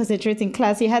couldn't concentrate in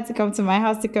class, you had to come to my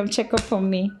house to come check up on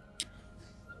me.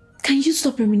 Can you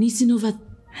stop reminiscing over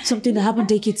something that happened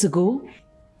decades ago?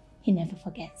 He never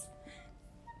forgets.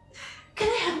 Can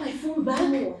I have my phone back?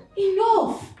 No.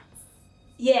 Enough!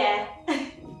 Yeah.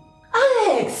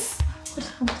 Alex!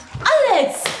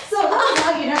 Alex! So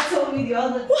how you not told me the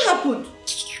other. What happened?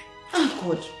 Oh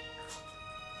God.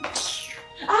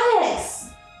 Alex!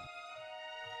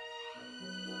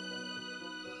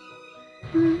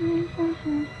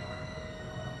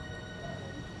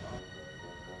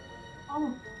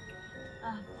 Oh,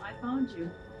 I found you.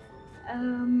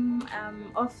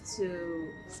 I'm off to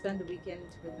spend the weekend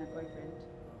with my boyfriend.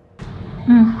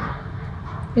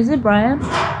 Is it Brian?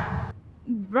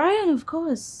 Brian, of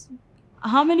course.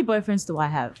 How many boyfriends do I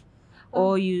have?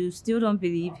 Or you still don't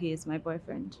believe he is my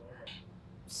boyfriend?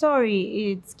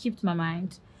 Sorry, it skipped my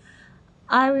mind.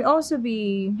 I will also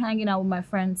be hanging out with my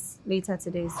friends later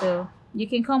today, so you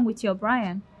can come with your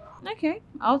Brian. Okay,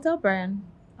 I'll tell Brian.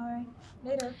 All right,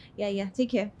 later. Yeah,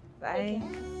 take care. Bye. Take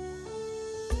care.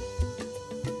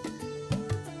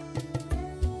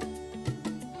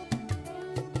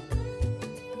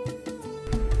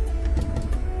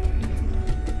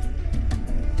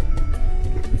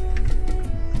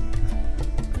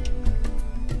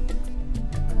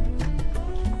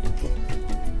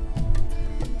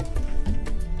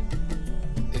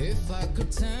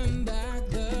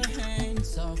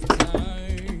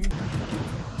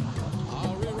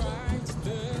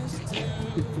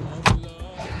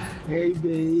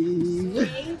 babe.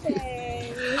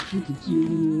 Look at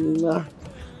you.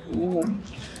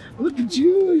 Look at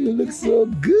you. You look so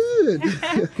good.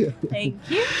 Thank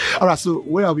you. All right, so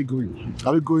where are we going?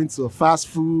 Are we going to a fast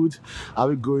food? Are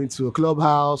we going to a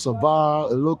clubhouse, a bar,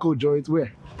 a local joint?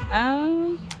 Where?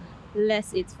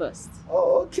 Let's eat first.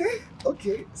 Oh,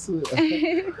 okay. So,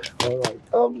 all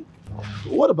right.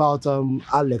 What about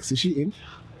Alex? Is she in?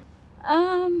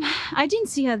 I didn't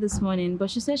see her this morning, but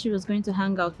she said she was going to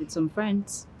hang out with some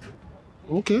friends.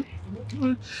 Okay.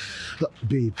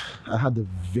 Babe, I had a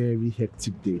very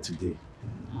hectic day today.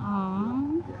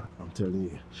 Aww. I'm telling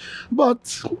you.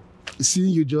 But seeing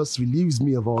you just relieves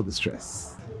me of all the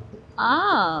stress.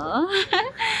 Oh,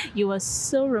 you were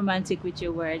so romantic with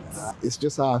your words. It's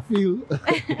just how I feel.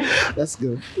 Let's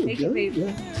go. Thank you, babe.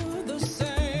 Yeah. The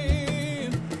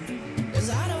same, 'cause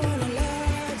I don't wanna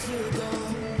let you go.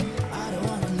 I don't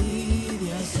wanna leave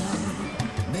your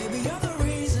side. Maybe you're the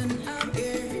reason I'm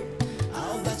here. I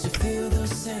hope that you feel the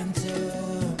same too.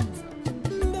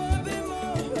 Baby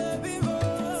more.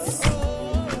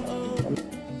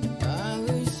 I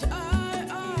wish I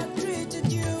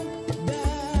treated you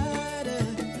better.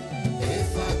 If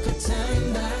I could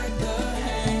turn back the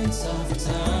hands of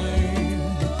time,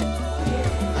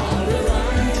 I'll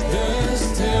rewrite this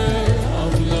tale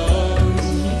of love,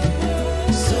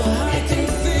 so I can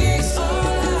fix all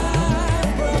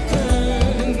I've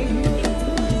broken.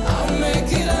 I'll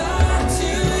make it up to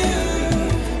you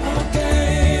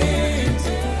again.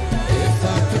 If I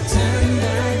could turn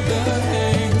back the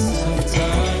hands of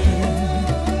time,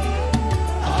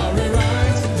 I'll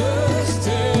rewrite this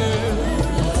tale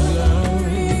of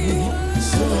love,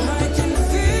 so I can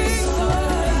fix all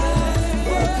I've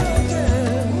broken.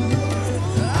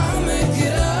 I'll make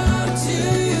it up to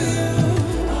you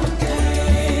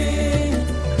again.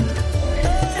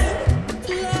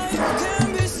 Life can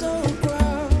be so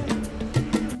cruel.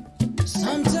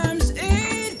 Sometimes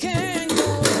it can go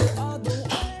the other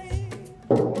way.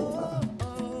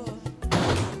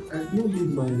 I know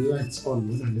leave my lights on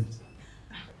when I left.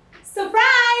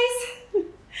 Surprise!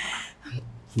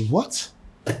 What?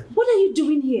 What are you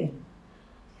doing here?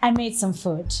 I made some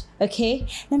food, okay?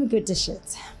 Let me go dish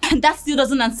it. That still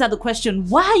doesn't answer the question.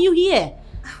 Why are you here?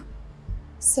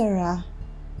 Sarah,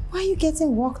 why are you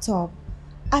getting worked up?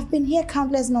 I've been here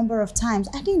countless number of times.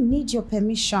 I didn't need your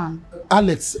permission.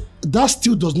 Alex, that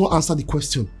still does not answer the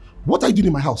question. What are you doing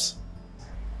in my house?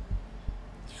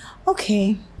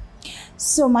 Okay.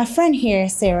 So my friend here,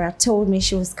 Sarah, told me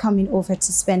she was coming over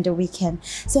to spend the weekend.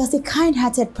 So as a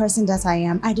kind-hearted person that I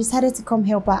am, I decided to come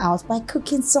help her out by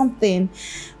cooking something.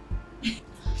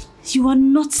 You are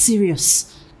not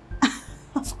serious.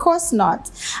 Of course not.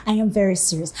 I am very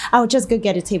serious. I'll just go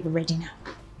get a table ready now.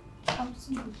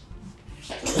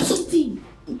 Something.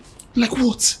 Like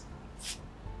what?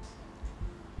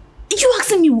 You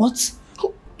asking me what?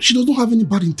 Oh, she doesn't have any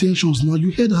bad intentions now.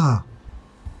 You heard her.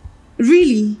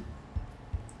 Really?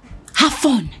 Have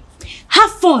fun.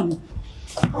 Have fun.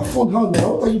 Have fun now.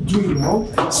 What are you doing now?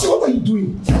 See, what are you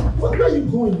doing? Where are you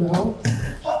going now?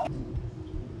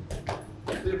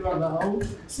 Sarah now.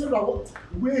 Sarah, what?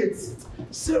 Wait.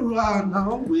 Sarah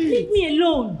now, wait. Leave me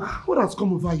alone. What has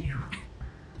come over you?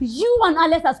 You and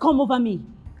Alex has come over me.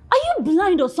 Are you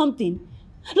blind or something?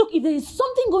 Look, if there is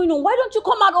something going on, why don't you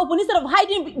come out open instead of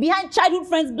hiding behind childhood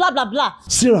friends, blah, blah, blah.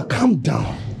 Sarah, calm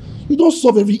down. You don't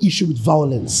solve every issue with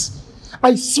violence.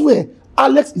 I swear,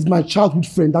 Alex is my childhood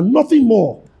friend and nothing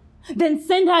more. Then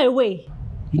send her away.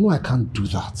 You know I can't do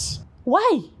that.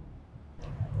 Why?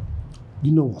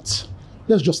 You know what?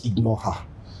 Let's just ignore her.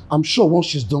 I'm sure once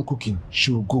she's done cooking,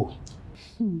 she will go.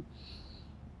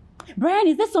 Brian,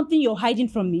 is there something you're hiding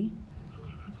from me?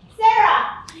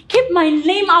 Sarah! Keep my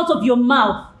name out of your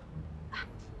mouth.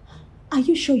 Are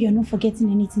you sure you're not forgetting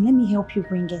anything? Let me help you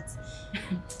bring it.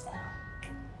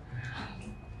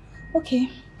 Okay.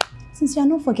 Since you're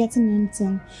not forgetting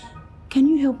anything, can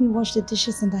you help me wash the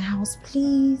dishes in the house,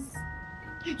 please?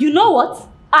 You know what?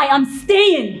 I am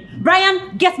staying.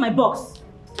 Brian, get my box.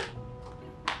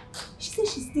 She said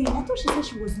she's staying. I thought she said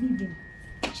she was leaving.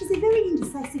 She's a very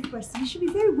indecisive person. You should be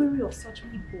very wary of such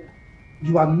people.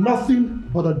 You are nothing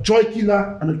but a joy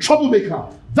killer and a troublemaker.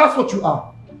 That's what you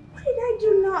are. What did I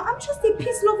do now? I'm just a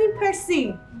peace-loving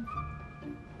person.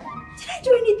 Did I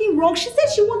do anything wrong? She said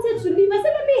she wanted to leave. I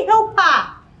said, let me help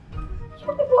her. You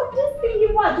people, this thing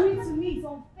you are doing to me is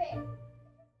unfair.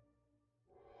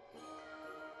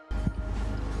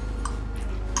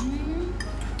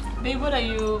 Babe,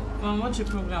 what's your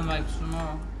program like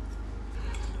tomorrow?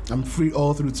 I'm free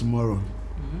all through tomorrow.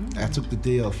 I took the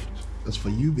day off. That's for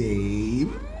you,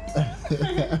 babe.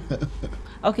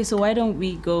 Okay, so why don't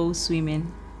we go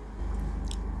swimming?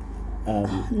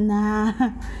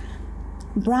 Nah.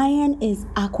 Brian is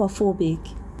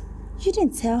aquaphobic. You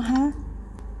didn't tell her?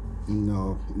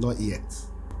 No, not yet.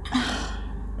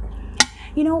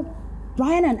 You know,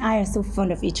 Brian and I are so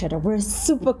fond of each other. We're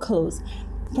super close.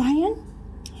 Brian,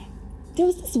 there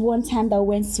was this one time that we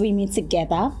went swimming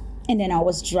together and then I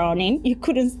was drowning. You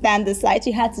couldn't stand the sight.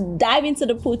 You had to dive into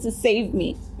the pool to save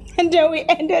me. And then we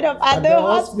ended up at the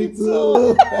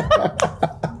hospital.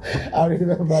 I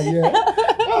remember, yeah.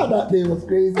 Oh, that day was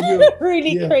crazy.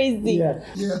 Really crazy. Yeah.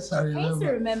 Yes, I I used to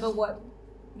remember. remember what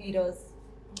made us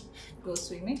go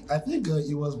swimming. I think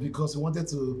it was because we wanted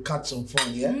to catch some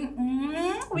fun, yeah?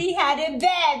 We had a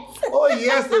bet. Oh,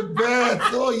 yes, a bet.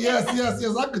 Oh, yes.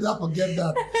 How could I forget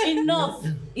that? Enough.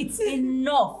 It's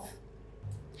enough.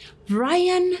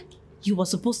 Brian, you were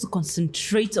supposed to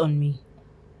concentrate on me.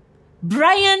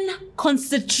 Brian,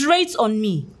 concentrate on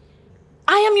me.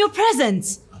 I am your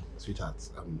present. Sweetheart,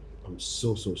 I'm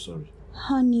so sorry.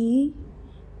 Honey,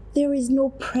 there is no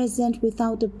present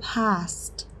without the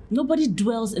past. Nobody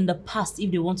dwells in the past if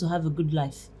they want to have a good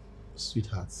life.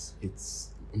 Sweetheart,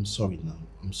 I'm sorry now.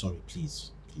 I'm sorry,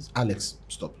 please. Alex,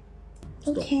 stop.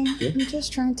 Okay, I'm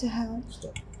just trying to help.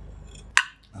 Stop.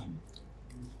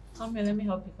 Come here, let me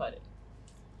help you cut it.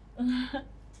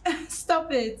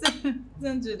 Stop it.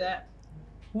 Don't do that.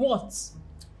 What?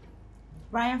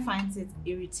 Brian finds it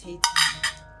irritating.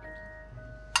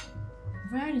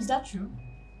 Brian, is that true?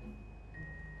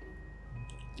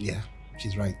 Yeah,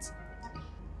 she's right.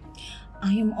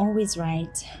 I am always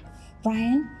right.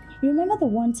 Brian, you remember the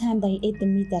one time that you ate the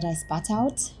meat that I spat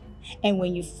out? And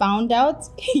when you found out,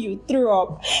 you threw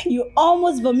up. You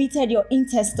almost vomited your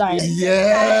intestines.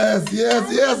 Yes.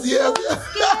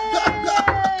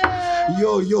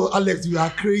 Yo, Alex, you are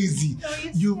crazy.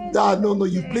 You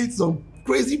played some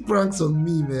crazy pranks on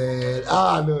me, man.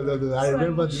 No. I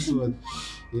remember this one.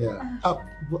 Yeah.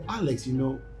 But Alex,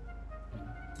 you've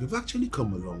actually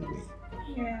come a long way.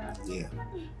 Yeah.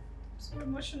 So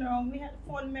emotional. We had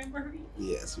fun memory.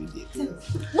 Yes, we did.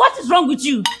 Yes. What is wrong with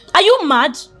you? Are you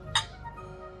mad?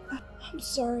 I'm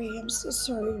sorry. I'm so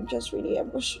sorry. I'm just really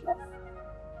emotional.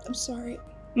 I'm sorry.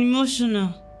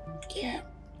 Emotional. Yeah,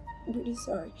 I'm really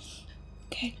sorry.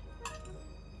 Okay.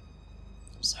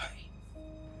 I'm sorry.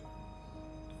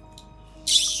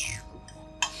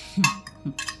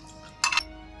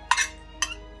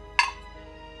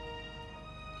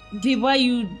 Babe, why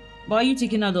are you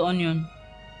taking out the onion?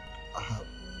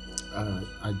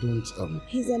 I don't.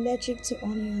 He's allergic to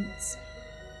onions.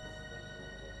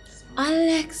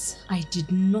 Alex, I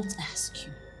did not ask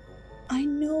you. I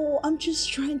know. I'm just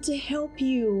trying to help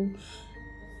you.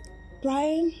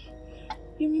 Brian,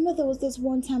 you remember there was this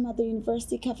one time at the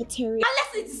university cafeteria?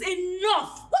 Alex, it is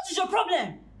enough! What is your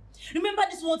problem? Remember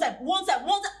this one time. What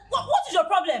is your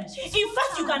problem? In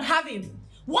fact, you can have him.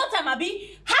 One time,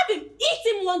 Abi, have him, eat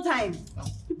him one time.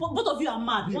 Both of you are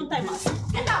mad. One time,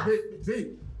 get out!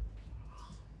 Babe.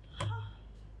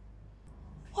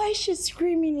 Why is she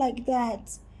screaming like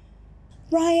that?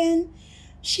 Brian,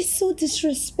 she's so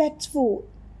disrespectful.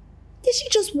 Did she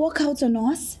just walk out on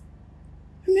us?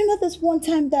 Remember this one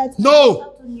time that...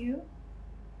 No! On you?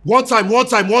 One time.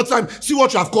 See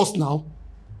what you have caused now.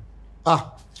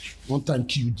 One time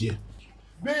killed there.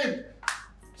 Babe!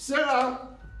 Sarah!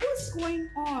 What's going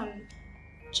on?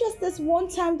 Just this one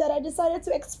time that I decided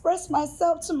to express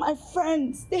myself to my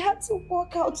friends. They had to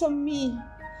walk out on me.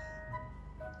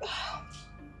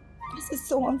 This is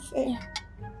so unfair.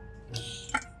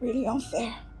 Really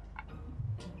unfair.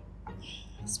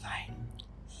 It's fine.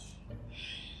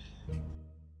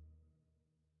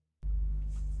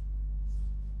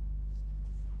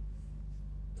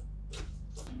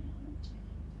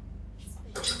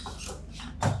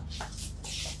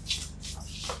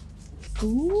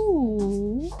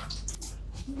 Ooh.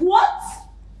 What?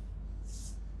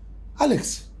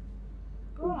 Alex!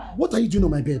 What are you doing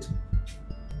on my bed?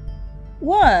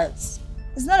 What?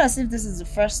 It's not as if this is the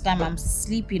first time I'm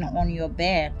sleeping on your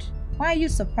bed. Why are you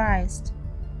surprised?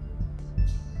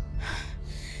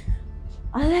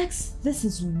 Alex, this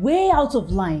is way out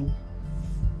of line.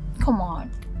 Come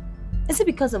on. Is it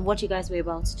because of what you guys were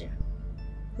about to do?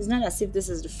 It's not as if this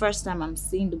is the first time I'm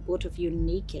seeing the both of you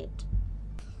naked.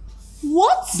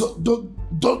 What?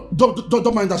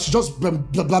 Don't mind that. She's just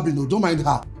blabbing. No, don't mind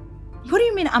her. What do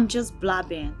you mean I'm just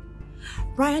blabbing?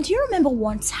 Brian, do you remember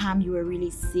one time you were really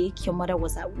sick? Your mother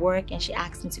was at work and she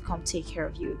asked me to come take care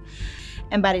of you.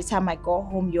 And by the time I got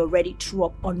home, you already threw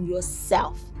up on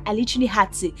yourself. I literally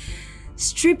had to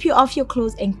strip you off your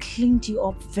clothes and cleaned you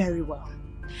up very well.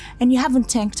 And you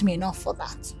haven't thanked me enough for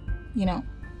that, you know?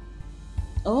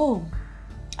 Oh,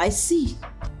 I see.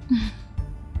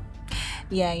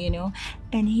 Yeah, you know.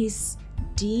 And his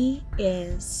D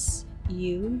is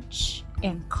huge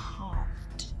and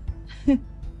carved.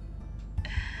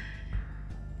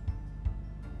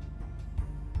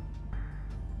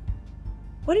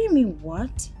 What do you mean,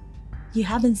 what? You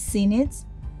haven't seen it?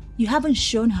 You haven't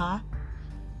shown her?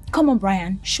 Come on,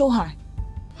 Brian, show her.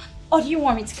 Or do you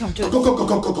want me to come to it? Come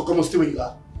on, stay where you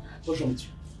are. What's wrong with you?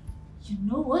 You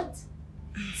know what?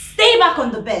 Stay back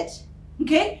on the bed,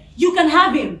 okay? You can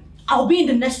have him. I'll be in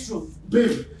the next room.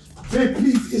 Babe,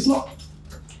 please, it's not...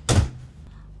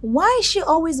 Why is she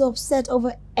always upset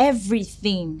over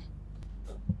everything?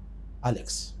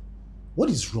 Alex, what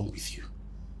is wrong with you?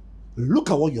 Look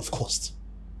at what you've caused.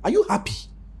 Are you happy?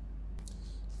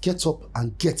 Get up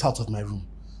and get out of my room.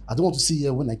 I don't want to see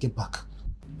you when I get back.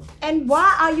 And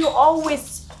why are you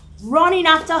always running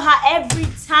after her every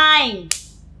time?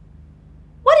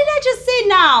 What did I just say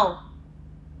now?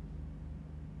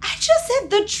 I just said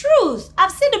the truth.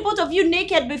 I've seen the both of you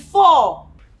naked before.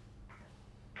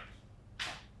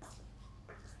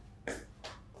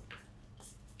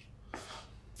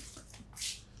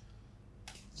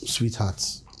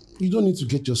 Sweetheart, you don't need to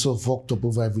get yourself worked up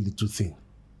over every little thing.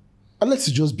 Alex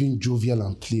is just being jovial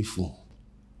and playful.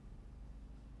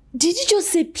 Did you just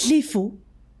say playful?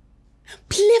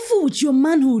 Playful with your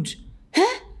manhood?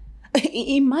 Huh?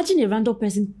 Imagine a random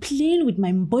person playing with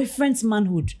my boyfriend's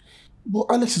manhood. But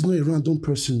Alex is not a random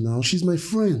person now. She's my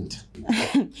friend.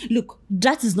 Look,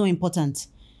 that is not important.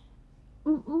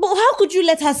 But how could you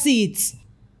let her see it?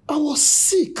 I was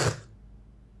sick.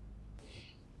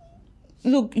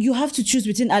 Look, you have to choose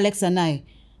between Alex and I.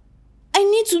 I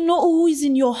need to know who is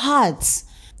in your heart.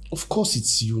 Of course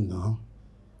it's you now.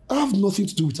 I have nothing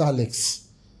to do with Alex.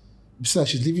 Besides,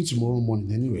 she's leaving tomorrow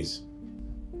morning anyways.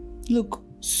 Look,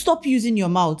 stop using your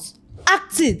mouth.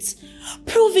 Act it.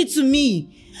 Prove it to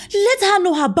me. Let her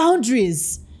know her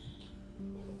boundaries.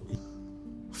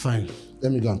 Fine.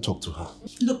 Let me go and talk to her.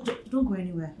 Look, don't go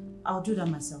anywhere. I'll do that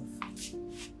myself.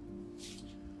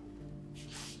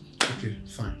 Okay,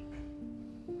 fine.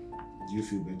 Do you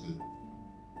feel better?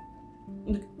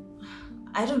 Look,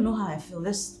 I don't know how I feel.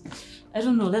 I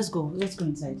don't know. Let's go. Let's go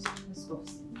inside. Let's go.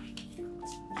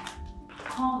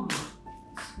 Come.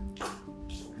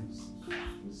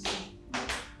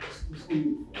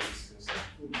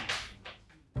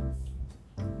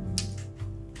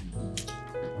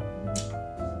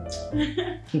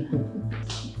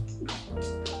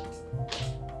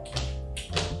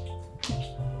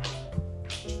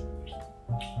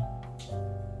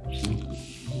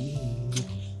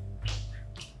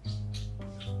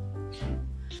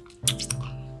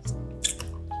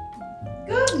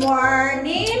 Good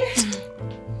morning.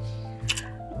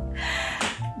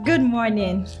 Good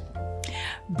morning.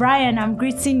 Brian, I'm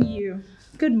greeting you.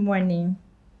 Good morning.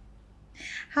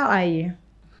 How are you?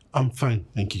 I'm fine,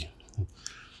 thank you.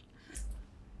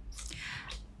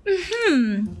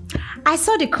 I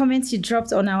saw the comments you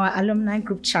dropped on our alumni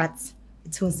group chat.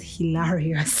 It was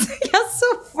hilarious. You're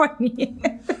so funny.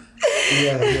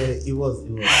 Yeah, it was.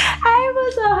 I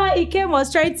even saw how Ikem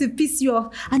was trying to piss you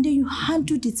off and then you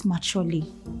handled it maturely.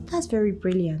 That's very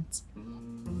brilliant.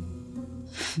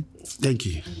 Thank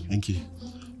you.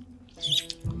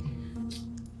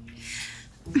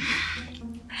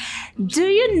 Do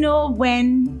you know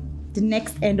when the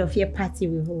next end of year party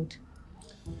will hold?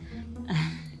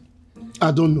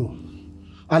 I don't know.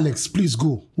 Alex, please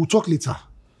go. We'll talk later.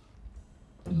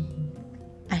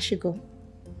 I should go.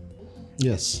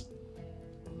 Yes.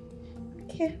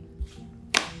 Okay.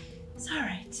 It's all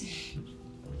right.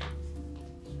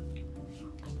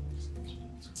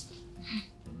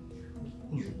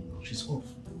 She's off.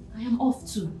 I am off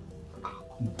too.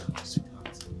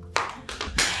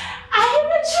 I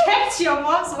even checked your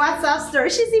mom's WhatsApp story.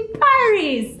 She's in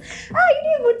Paris. Ah, you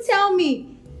didn't even tell me.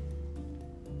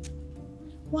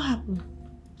 What happened?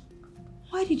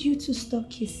 Why did you two stop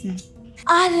kissing?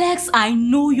 Alex, I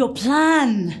know your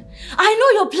plan. I know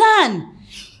your plan.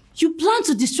 You plan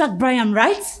to distract Brian,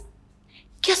 right?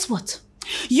 Guess what?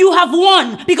 You have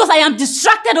won because I am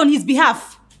distracted on his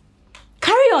behalf.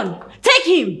 Carry on. Take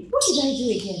him. What did I do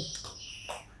again?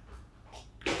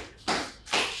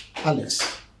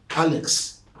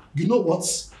 Alex, you know what?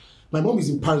 My mom is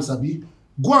in Paris, Abi.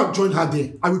 Go and join her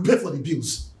there. I will pay for the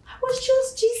bills. I was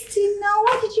just gisting now.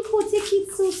 Why did you both take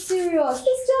it so serious?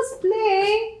 It's just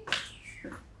play.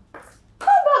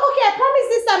 Come back. Okay, I promise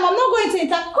this time I'm not going to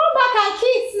interrupt. Come back and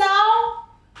kiss now.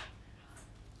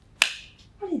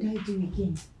 What did I do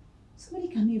again? Somebody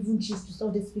can even gist with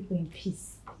all these people in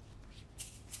peace.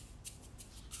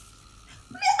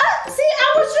 See,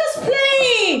 I was just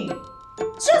playing.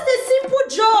 Just a simple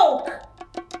joke.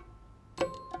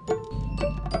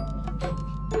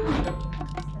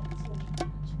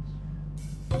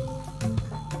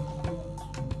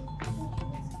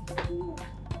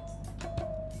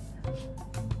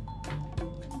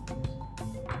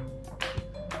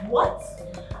 What?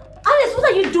 Alex, what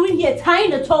are you doing here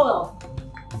tying a towel?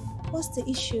 What's the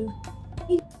issue?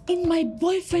 In my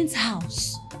boyfriend's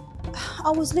house.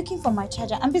 I was looking for my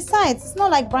charger. And besides, it's not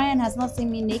like Brian has not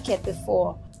seen me naked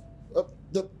before.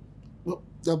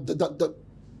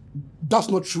 That's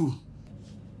not true.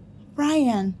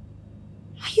 Brian,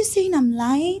 are you saying I'm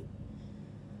lying?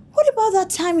 What about that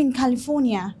time in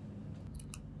California?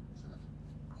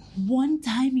 One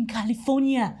time in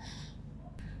California.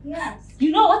 Yes.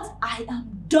 You know what? I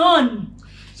am done.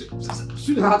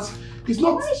 Sweetheart, it's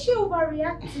not... Why is she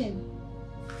overreacting?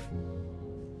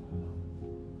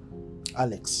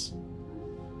 Alex,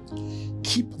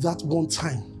 keep that one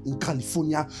time in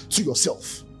California to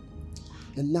yourself.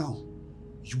 And now,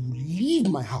 you will leave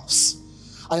my house.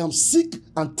 I am sick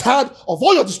and tired of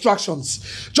all your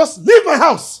distractions. Just leave my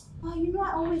house! Oh, you know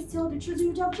I always tell the truth. You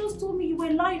would have just told me you were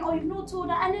lying or you've not told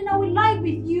her and then I will lie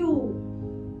with you.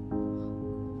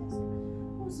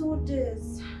 What's all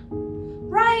this?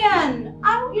 Brian,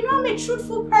 you know I'm a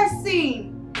truthful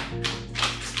person.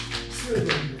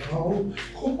 Now,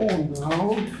 come on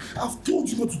now. I've told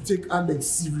you not to take Alex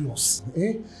serious.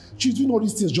 Eh? She's doing all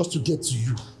these things just to get to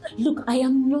you. Look, I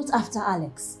am not after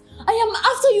Alex. I am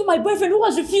after you, my boyfriend, who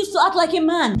has refused to act like a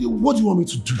man. What do you want me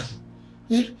to do?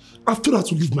 Eh? I've told her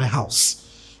to leave my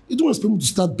house. You don't expect me to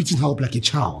start beating her up like a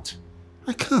child.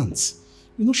 I can't.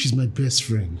 You know she's my best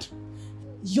friend.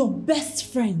 Your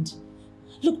best friend?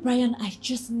 Look, Brian, I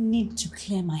just need to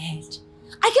clear my head.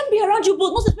 I can be around you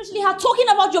both, most especially her talking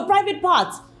about your private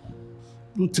parts.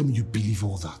 Don't tell me you believe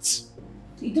all that.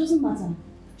 It doesn't matter.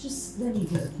 Just let me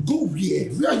go. Go where?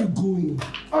 Where are you going?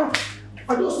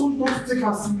 I just want you not to take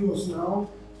her serious now.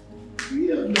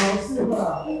 Yeah, now, see her.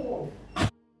 Come on.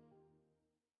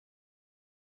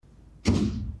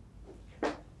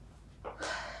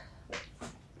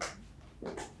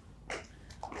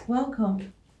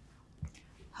 Welcome.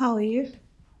 How are you?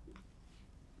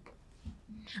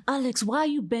 Alex, why are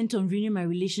you bent on ruining my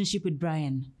relationship with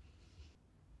Brian?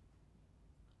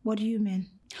 What do you mean?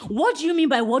 What do you mean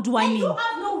by what do I mean? You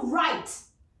have no right,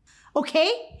 okay,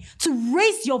 to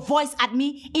raise your voice at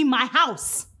me in my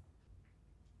house.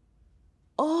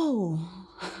 Oh,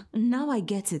 now I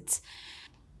get it.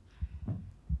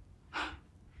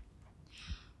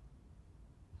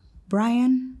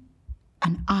 Brian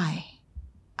and I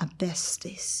are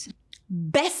besties.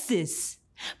 Besties?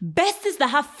 Besties that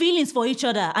have feelings for each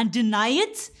other and deny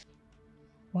it?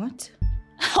 What?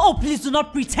 Oh, please do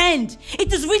not pretend.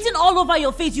 It is written all over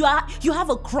your face. You have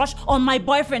a crush on my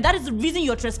boyfriend. That is the reason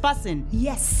you're trespassing.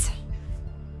 Yes.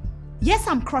 Yes,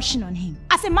 I'm crushing on him.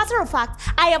 As a matter of fact,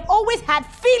 I have always had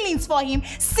feelings for him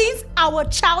since our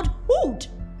childhood.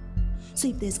 So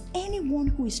if there's anyone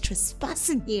who is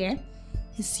trespassing here,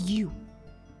 it's you.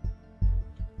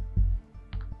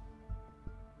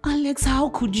 Alex, how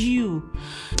could you?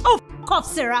 Oh, f*** off,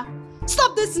 Sarah.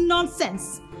 Stop this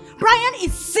nonsense. Brian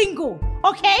is single,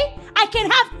 okay? I can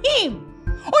have him.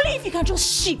 Only if you can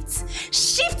just shift.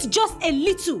 Shift just a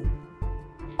little.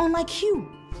 Unlike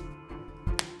you,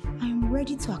 I am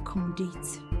ready to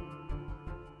accommodate.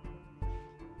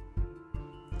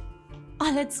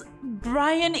 Alex,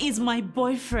 Brian is my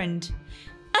boyfriend.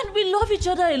 And we love each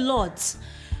other a lot.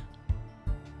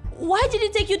 Why did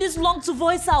it take you this long to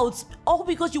voice out? All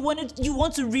because you want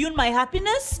to ruin my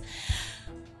happiness?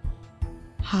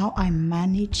 How I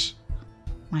manage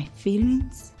my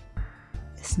feelings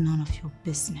is none of your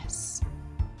business.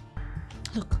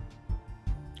 Look,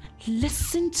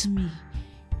 listen to me.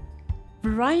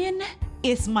 Brian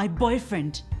is my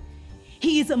boyfriend.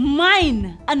 He is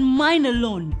mine and mine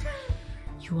alone.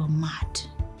 You are mad.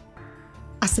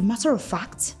 As a matter of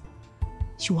fact,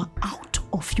 you are out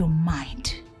of your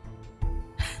mind.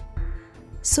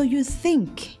 So you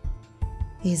think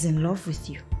he's in love with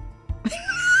you?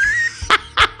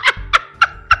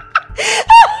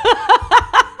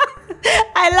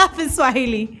 I laugh in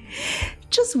Swahili.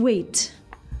 Just wait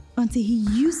until he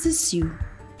uses you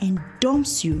and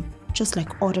dumps you just like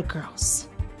other girls.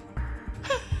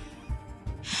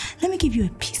 Let me give you a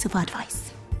piece of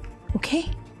advice,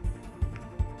 okay?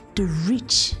 The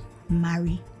rich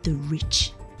marry the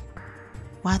rich,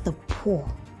 while the poor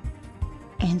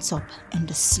ends up in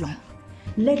the slum.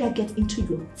 Let her get into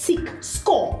your thick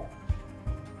skull.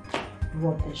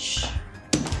 Rubbish.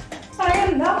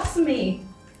 Brian loves me.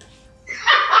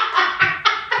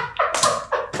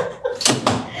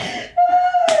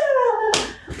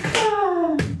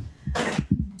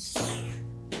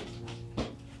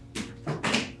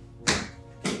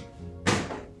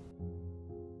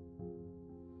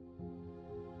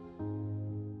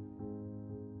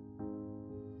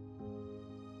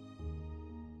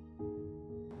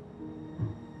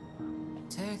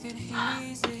 Take it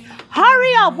easy.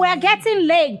 Hurry up, we're getting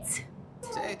late.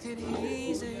 Take it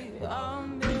easy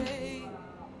on me.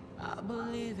 I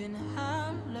believe in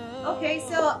how love. Okay,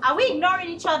 so are we ignoring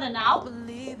each other now?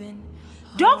 Believe in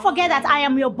Don't forget that I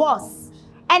am your boss.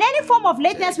 And any form of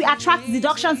lateness will attract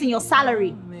deductions in your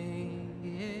salary.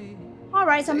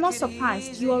 Alright, I'm not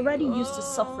surprised. You're already used to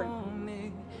suffering.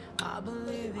 I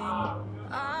believe in our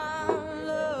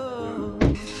love.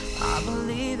 I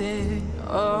believe in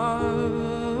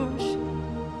us.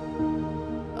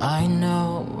 I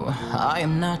know I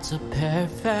am not so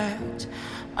perfect.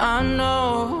 I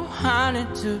know I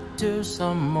need to do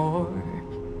some more.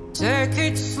 Take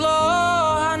it slow.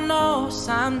 I know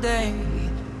someday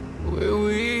we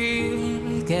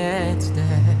will get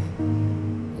there.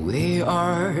 We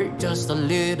are just a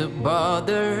little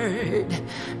bothered,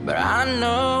 but I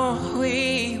know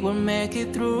we will make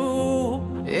it through.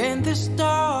 In this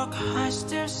dark, I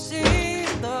still see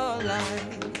the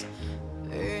light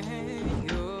in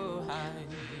your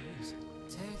eyes.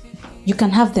 You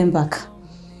can have them back.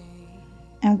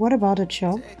 And what about the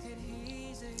job?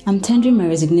 I'm tendering my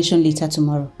resignation letter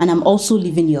tomorrow, and I'm also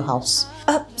leaving your house.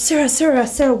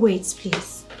 Sarah, wait,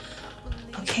 please.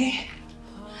 Okay?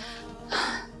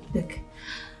 Look,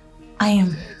 I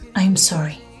am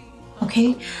sorry.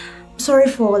 Okay? Sorry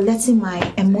for letting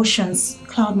my emotions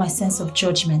cloud my sense of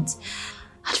judgment.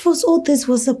 At first, all this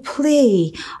was a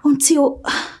play until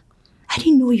I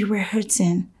didn't know you were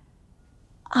hurting.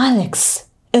 Alex,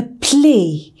 a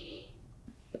play.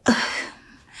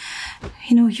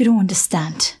 You don't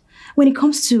understand. When it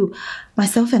comes to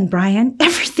myself and Brian,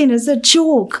 everything is a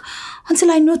joke.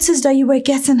 Until I noticed that you were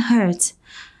getting hurt.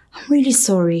 I'm really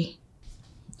sorry.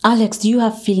 Alex, do you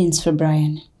have feelings for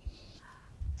Brian?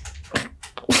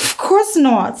 Of course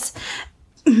not.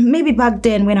 Maybe back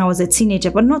then when I was a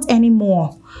teenager, but not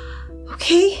anymore.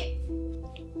 Okay?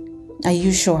 Are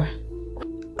you sure?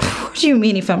 What do you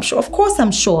mean if I'm sure? Of course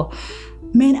I'm sure.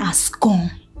 Men are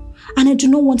scum. And I do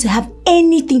not want to have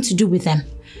anything to do with them.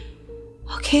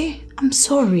 Okay? I'm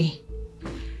sorry.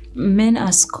 Men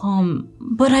are scum,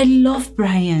 but I love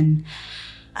Brian.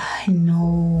 I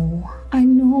know.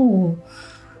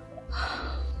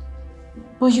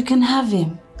 But you can have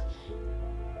him.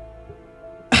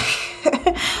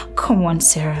 Come on,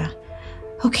 Sarah.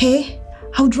 Okay?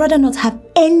 I would rather not have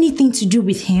anything to do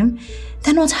with him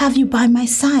than not have you by my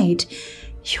side.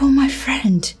 You're my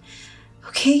friend.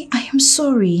 Okay? I am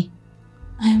sorry.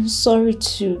 I am sorry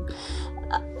too.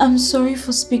 I'm sorry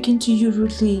for speaking to you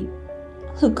rudely.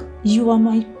 Look, you are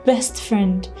my best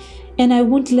friend, and I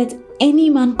won't let any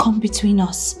man come between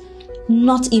us.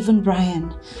 Not even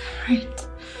Brian. Right.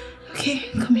 Okay,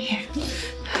 come here.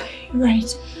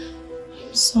 Right.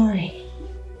 I'm sorry.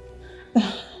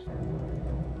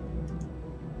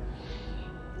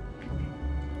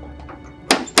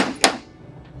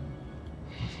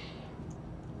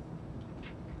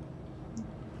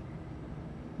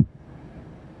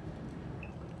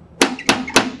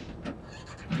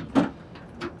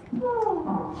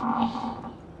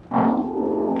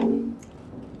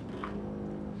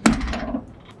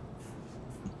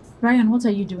 Brian, what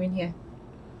are you doing here?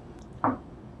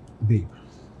 Babe,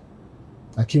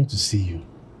 I came to see you.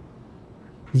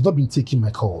 You've not been taking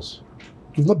my calls.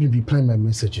 You've not been replying my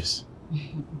messages.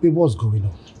 Babe, what's going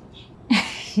on?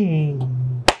 Hey,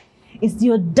 it's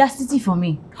the audacity for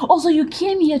me. Also, you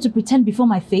came here to pretend before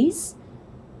my face?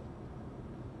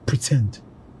 Pretend?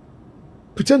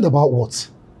 Pretend about what?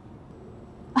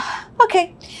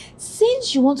 Okay,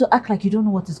 since you want to act like you don't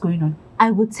know what is going on,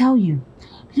 I will tell you.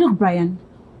 Look, Brian,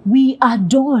 we are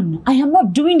done. I am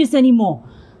not doing this anymore.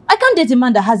 I can't date a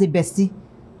man that has a bestie.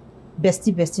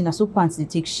 Bestie, na so pants they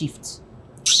take shift.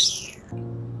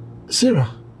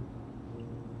 Sarah,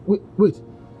 wait.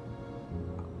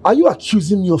 Are you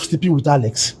accusing me of sleeping with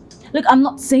Alex? Look, I'm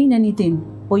not saying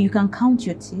anything, but you can count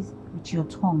your teeth with your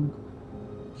tongue.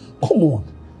 Come on.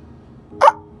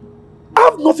 I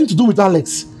have nothing to do with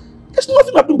Alex. There's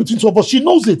nothing happening between two of us. She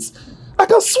knows it. I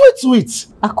can swear to it.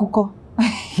 Akoko.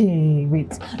 Hey,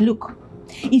 wait. Look,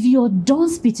 if you're done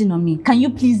spitting on me, can you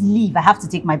please leave? I have to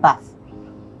take my bath.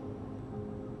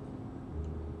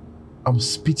 I'm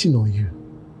spitting on you.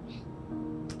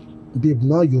 Babe,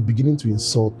 now you're beginning to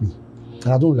insult me. And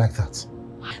I don't like that.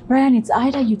 Brian, it's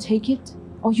either you take it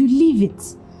or you leave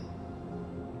it.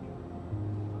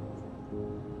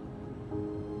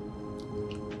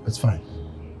 It's fine.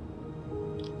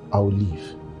 I'll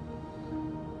leave.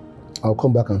 I'll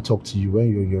come back and talk to you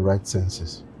when you're in your right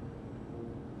senses.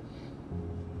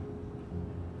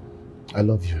 I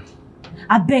love you.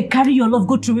 I beg, carry your love,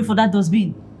 go through it for that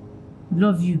dustbin.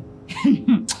 Love you.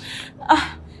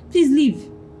 Please leave.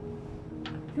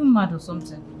 You mad or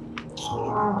something?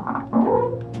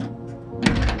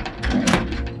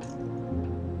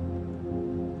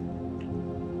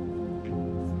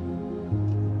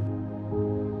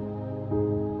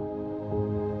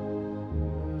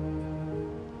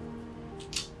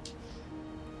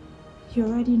 You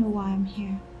already know why I'm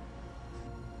here.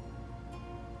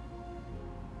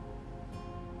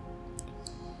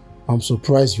 I'm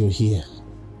surprised you're here.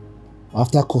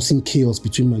 After causing chaos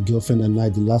between my girlfriend and I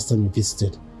the last time you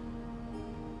visited.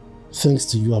 Thanks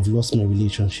to you, I've lost my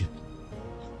relationship.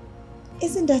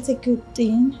 Isn't that a good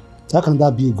thing? How can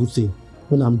that be a good thing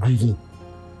when I'm grieving?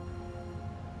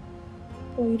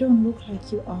 But you don't look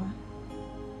like you are.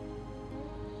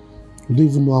 You don't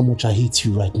even know how much I hate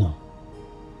you right now.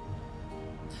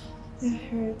 That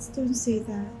hurts. Don't say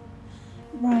that.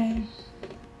 Brian,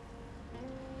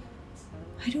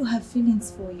 I do have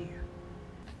feelings for you.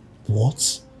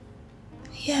 What?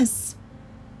 Yes.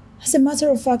 As a matter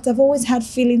of fact, I've always had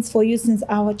feelings for you since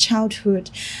our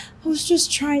childhood. I was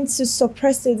just trying to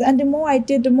suppress it, and the more I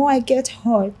did, the more I get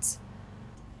hurt.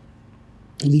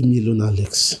 Leave me alone,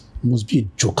 Alex. You must be a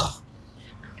joker.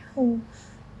 Oh,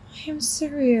 I am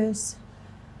serious.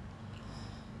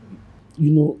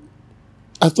 You know,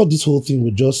 I thought this whole thing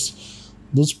was just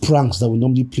those pranks that we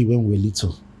normally play when we were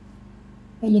little.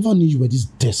 I never knew you were this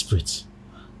desperate.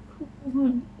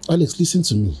 Alex, listen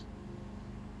to me.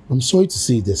 I'm sorry to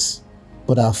say this,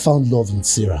 but I have found love in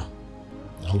Sarah.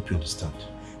 I hope you understand.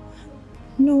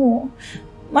 No,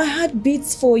 my heart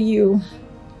beats for you.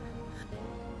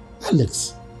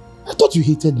 Alex, I thought you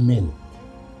hated men.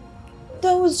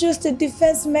 That was just a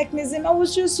defense mechanism. I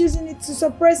was just using it to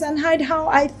suppress and hide how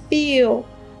I feel.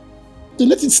 Then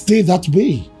let it stay that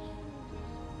way.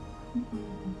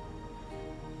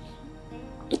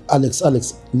 Alex,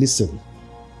 listen.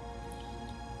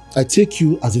 I take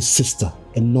you as a sister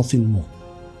and nothing more.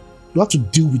 You have to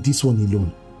deal with this one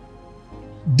alone.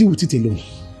 Deal with it alone.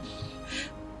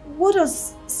 What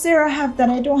does Sarah have that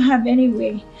I don't have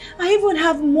anyway? I even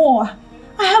have more.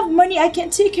 I have money. I can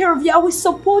take care of you. I will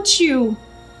support you.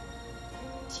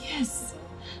 Yes.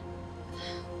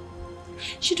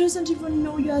 She doesn't even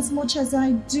know you as much as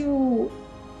I do.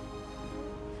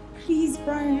 Please,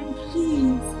 Brian,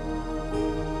 please.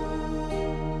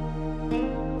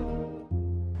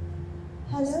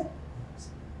 Hello?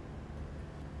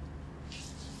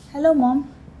 Hello,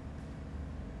 Mom.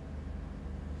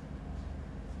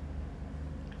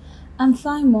 I'm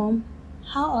fine, Mom.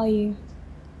 How are you?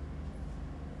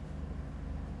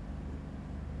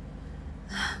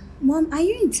 Mom, are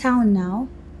you in town now?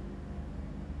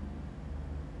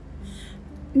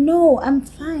 No, I'm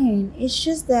fine. It's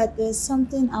just that there's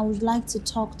something I would like to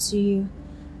talk to you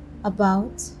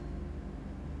about.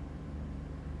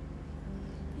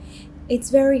 It's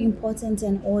very important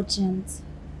and urgent.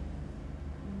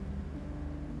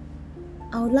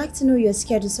 I would like to know your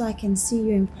schedule so I can see you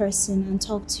in person and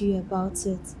talk to you about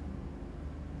it.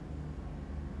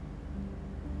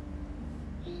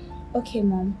 Okay,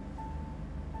 Mom.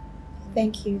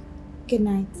 Thank you. Good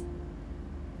night.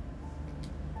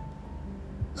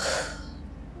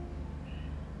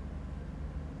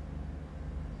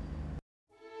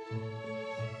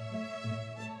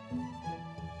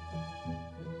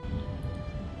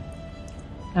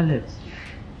 Alex,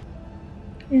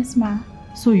 Yes, Ma.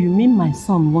 so you mean my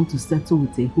son want to settle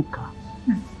with a hooker?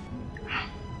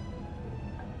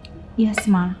 Yes,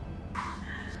 Ma.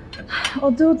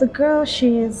 Although the girl,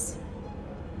 she's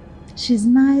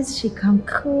nice, she can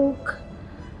cook,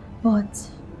 but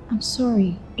I'm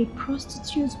sorry, a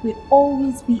prostitute will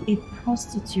always be a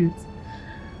prostitute.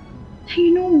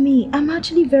 You know me, I'm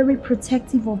actually very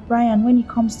protective of Brian when it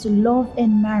comes to love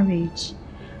and marriage.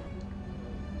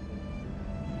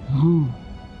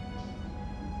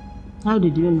 How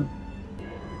did you know?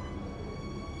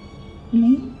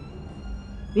 Me?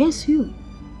 Yes, you.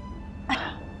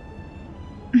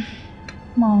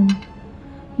 Mom,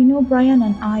 you know Brian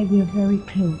and I were very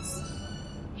close.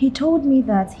 He told me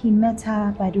that he met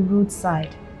her by the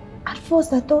roadside. At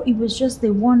first I thought it was just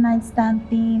a one-night stand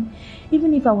thing,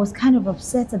 even if I was kind of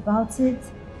upset about it.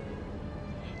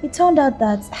 It turned out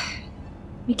that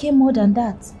it became more than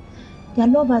that. Their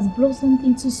love has blossomed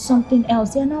into something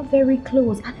else. They are now very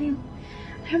close and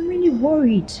I'm really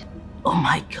worried. Oh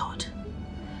my God.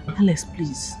 Alex,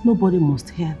 please, nobody must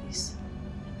hear this.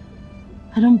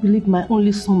 I don't believe my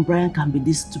only son Brian can be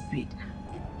this stupid.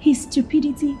 His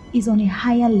stupidity is on a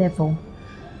higher level.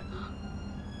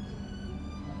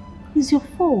 It's your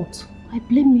fault. I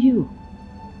blame you.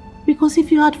 Because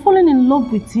if you had fallen in love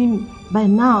with him, by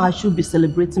now I should be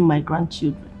celebrating my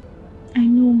grandchildren. I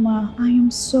know, Ma. I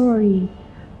am sorry.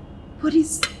 But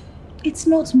it's It's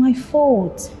not my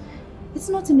fault. It's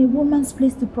not in a woman's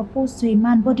place to propose to a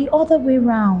man, but the other way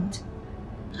round.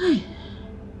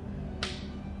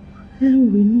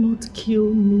 Brian will not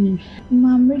kill me.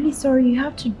 Ma, I'm really sorry. You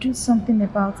have to do something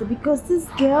about it because this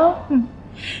girl,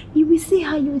 you will see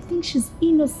her, you will think she's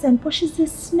innocent, but she's a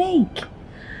snake.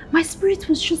 My spirit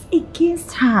was just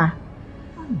against her.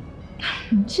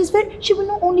 She will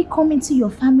not only come into your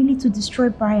family to destroy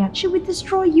Brian, she will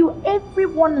destroy you,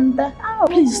 everyone in the house.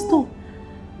 Please stop.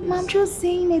 I'm just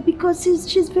saying it because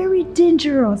she's very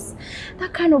dangerous.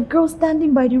 That kind of girl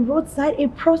standing by the roadside, a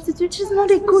prostitute, she's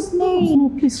not a good name. No,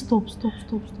 please stop.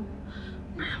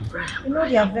 You know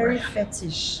they are very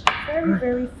fetish.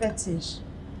 Very fetish.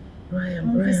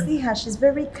 Brian. You see her, she's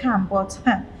very calm, but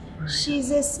she's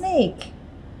a snake.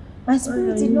 My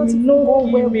spirit did not even go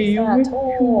well with her at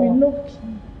all.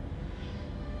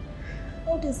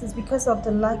 All this is because of the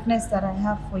likeness that I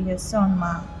have for your son,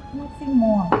 Ma. Nothing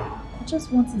more. I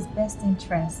just want his best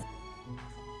interest.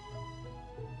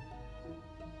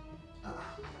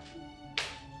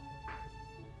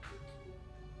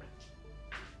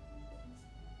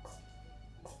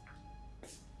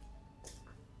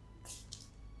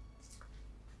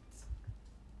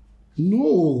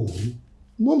 No,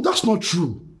 Mom, that's not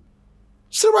true.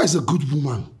 Sarah is a good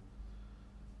woman.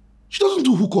 She doesn't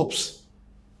do hookups.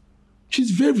 She's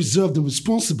very reserved and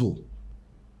responsible.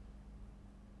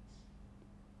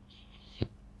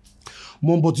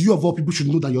 Mom, but you of all people should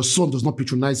know that your son does not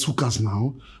patronize hookers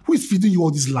now. Who is feeding you all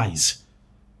these lies?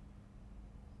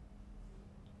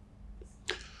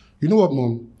 You know what,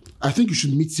 Mom? I think you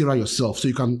should meet Sarah yourself so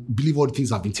you can believe all the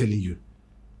things I've been telling you.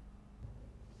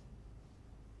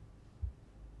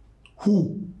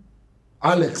 Who?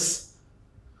 Alex.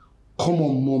 Come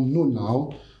on, Mom. No,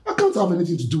 now. I can't have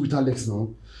anything to do with Alex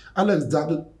now. Alex,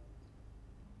 Dad.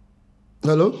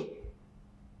 Hello?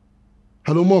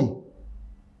 Hello, Mom.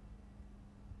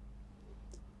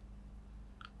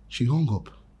 She hung up.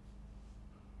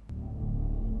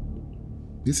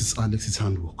 This is Alex's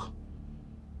handwork.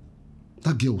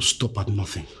 That girl will stop at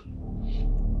nothing.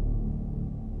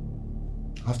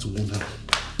 I have to warn her.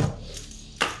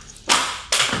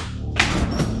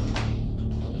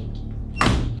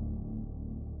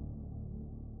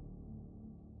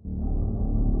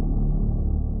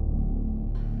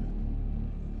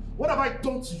 What have I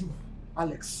done to you,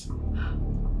 Alex?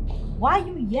 Why are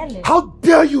you yelling? How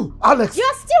dare you, Alex?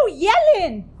 You're still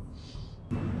yelling!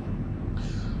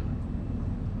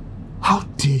 How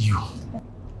dare you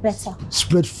Better.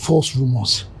 spread false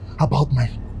rumors about my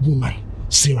woman,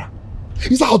 Sarah?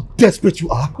 Is that how desperate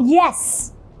you are?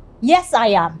 Yes. Yes, I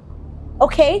am.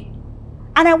 Okay?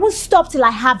 And I won't stop till I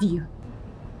have you.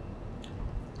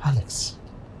 Alex,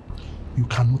 you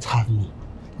cannot have me.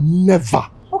 Never.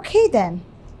 Okay then.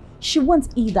 She won't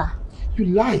either. You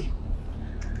lie.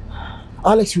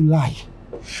 Alex, you lie.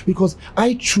 Because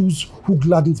I choose who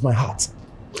gladdens my heart.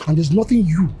 And there's nothing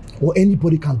you or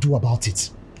anybody can do about it.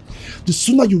 The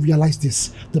sooner you realize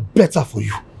this, the better for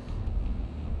you.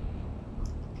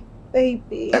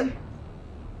 Baby.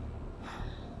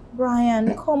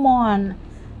 Brian, come on.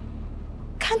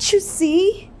 Can't you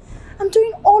see? I'm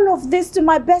doing all of this to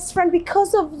my best friend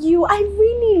because of you. I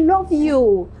really love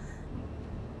you.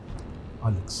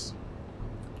 Alex,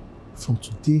 from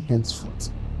today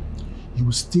henceforth, you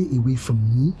will stay away from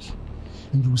me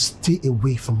and you will stay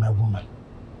away from my woman.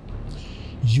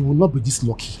 You will not be this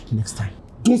lucky next time.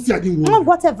 Don't say I didn't warn you.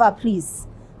 Whatever, please.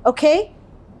 Okay?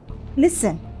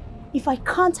 Listen, if I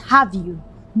can't have you,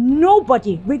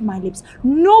 nobody, read my lips,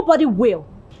 nobody will.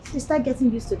 You start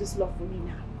getting used to this love for me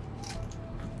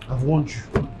now. I've warned you.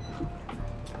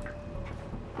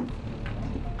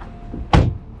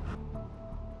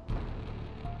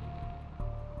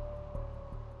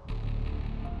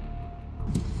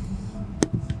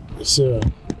 Sarah,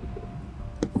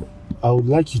 I would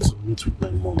like you to meet with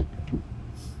my mom.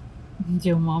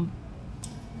 Your mom?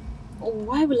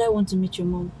 Why will I want to meet your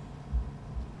mom?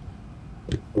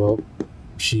 Well,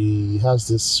 she has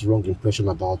this wrong impression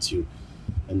about you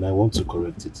and I want to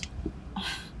correct it.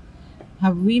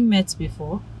 Have we met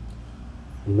before?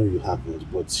 No, you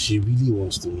haven't, but she really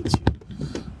wants to meet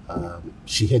you.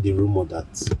 She heard a rumor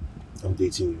that I'm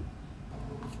dating you.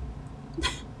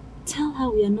 Tell her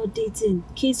we are not dating.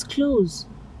 Case closed.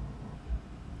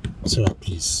 Sarah,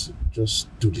 please, just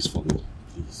do this for me,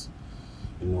 please.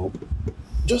 You know,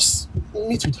 just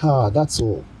meet with her, that's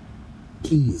all.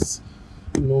 Please.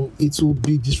 You know, it will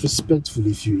be disrespectful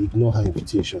if you ignore her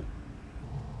invitation.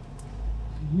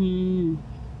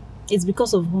 It's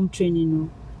because of home training, no?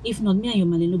 If not, me and your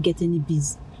man don't get any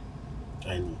biz.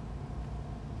 I know.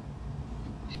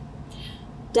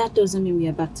 That doesn't mean we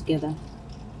are back together.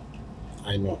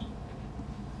 I know.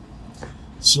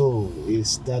 So,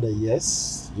 is that a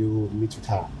yes? You meet with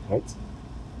her, right?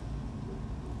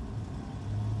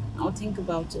 I'll think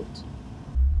about it.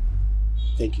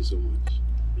 Thank you so much.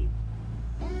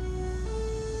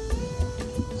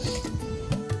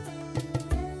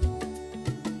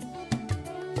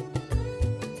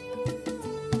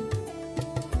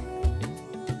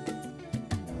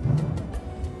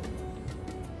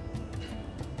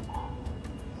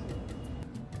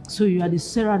 So you are the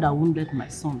Sarah that won't let my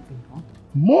son be, huh?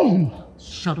 Mom!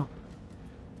 Shut up.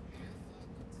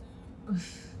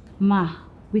 Ma,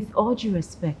 with all due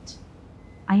respect,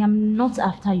 I am not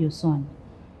after your son.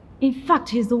 In fact,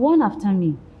 he's the one after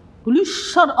me. Will you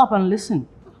shut up and listen?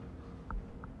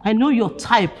 I know your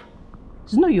type.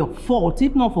 It's not your fault.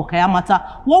 If not for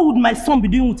Kayamata, what would my son be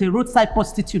doing with a roadside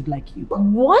prostitute like you?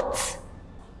 What?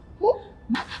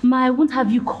 Ma, I won't have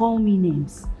you call me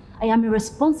names. I am a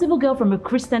responsible girl from a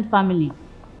Christian family.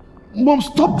 Mom,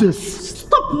 stop this.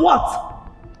 Stop what?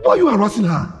 Why are you harassing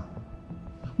her?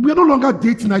 We are no longer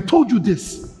dating. I told you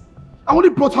this. I only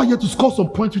brought her here to score some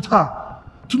points with her,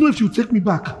 to know if she will take me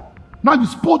back. Now you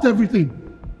spoiled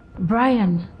everything.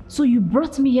 Brian, so you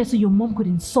brought me here so your mom could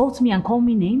insult me and call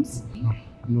me names?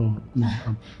 No,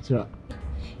 Sarah.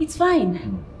 It's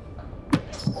fine.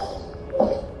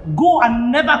 Go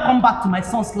and never come back to my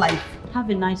son's life. Have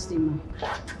a nice day, ma.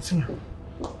 Sarah.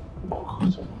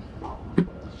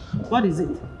 What is it?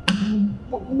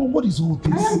 Mom, what is all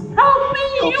this? I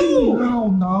am helping you!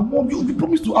 Now, Mom, you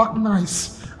promised to act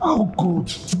nice. Oh, God.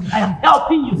 I am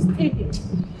helping you. Stay here.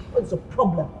 What's the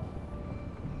problem?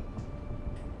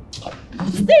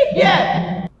 Stay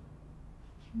here!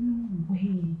 No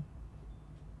way.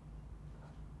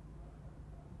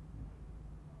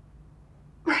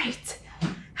 Right.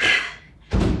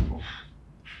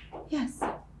 Yes.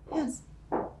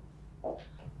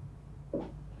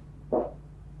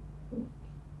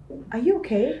 Are you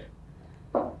okay?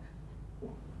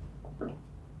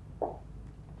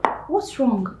 What's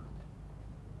wrong?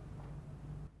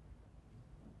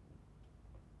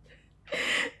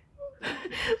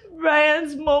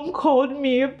 Brian's mom called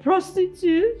me a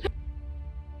prostitute.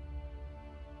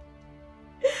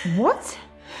 What?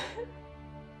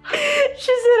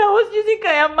 She said I was using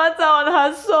Kayamata on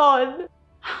her son.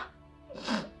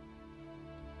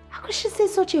 How could she say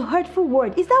such a hurtful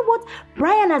word? Is that what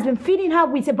Brian has been feeding her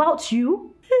with about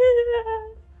you?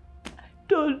 I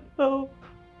don't know.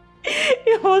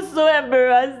 It was so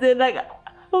embarrassing. Like, I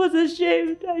was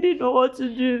ashamed. I didn't know what to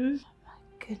do.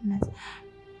 Goodness.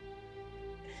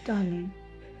 Darling,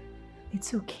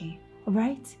 it's okay,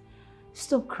 alright?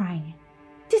 Stop crying.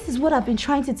 This is what I've been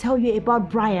trying to tell you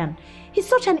about Brian. He's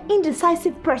such an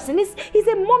indecisive person. He's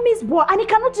a mommy's boy and he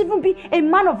cannot even be a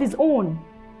man of his own.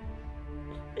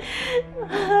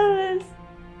 Alice,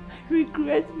 I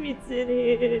regret meeting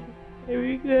him. I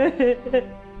regret.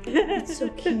 It's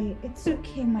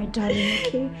okay, my darling,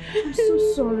 okay? I'm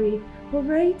so sorry,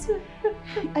 alright?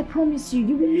 I promise you,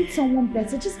 you will meet someone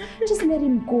better. Just let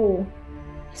him go.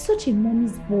 He's such a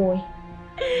mommy's boy.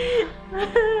 Am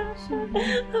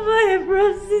I a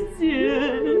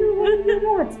prostitute? No, you're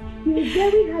not. You're a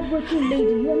very hardworking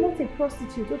lady. You're not a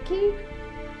prostitute, okay?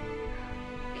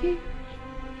 Okay?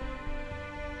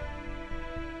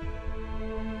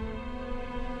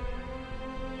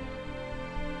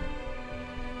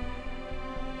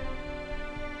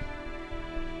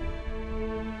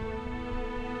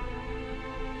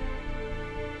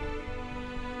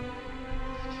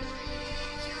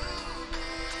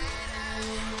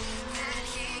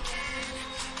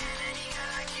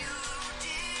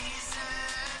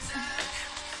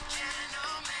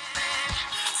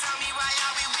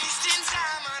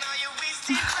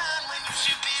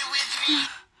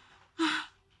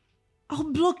 I'll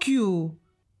block you.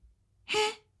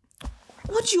 Eh?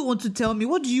 What do you want to tell me?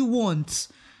 What do you want?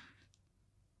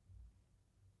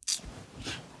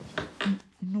 I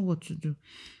know what to do.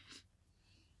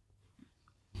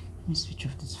 Let me switch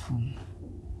off this phone.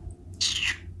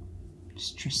 It's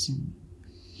stressing me.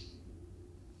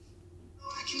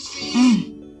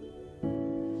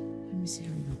 Let me see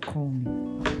how you call me.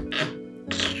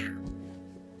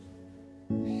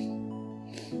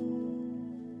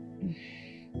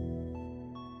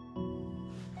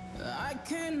 I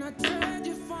cannot trade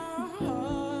you for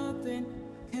nothing.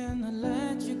 Cannot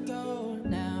let you go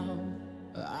now.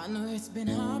 I know it's been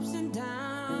ups and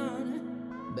downs,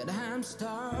 but I'm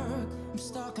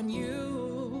stuck on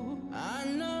you. I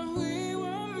know we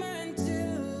were meant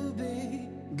to be.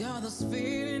 Got this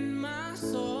feeling in my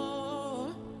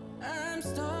soul. I'm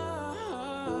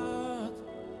stuck,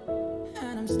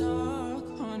 and I'm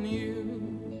stuck on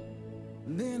you.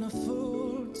 Been a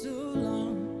fool too long.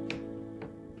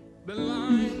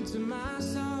 to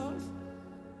myself.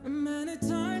 And many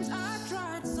times I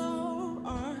tried so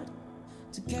hard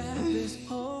to get this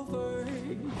over.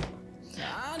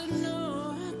 I don't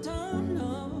know,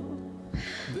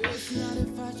 but it's not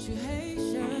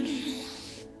infatuation.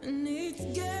 And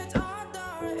it gets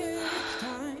harder each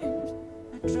time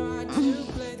I try to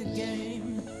play the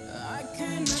game. I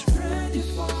cannot trade you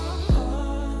for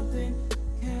nothing.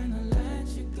 Can I let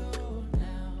you go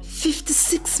now?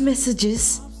 56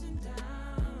 messages?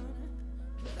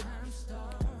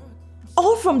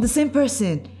 All from the same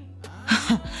person.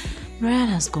 Ryan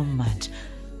has gone mad.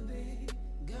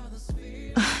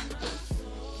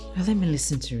 Let me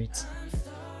listen to it.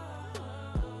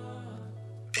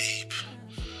 Babe,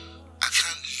 I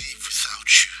can't live without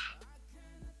you.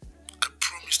 I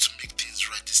promise to make things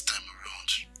right this time around.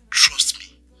 Trust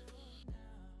me.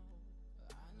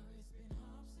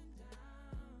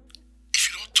 If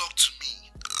you don't talk to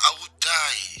me, I will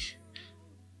die.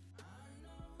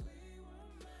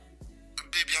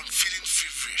 Baby, I'm feeling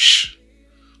feverish.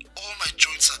 All my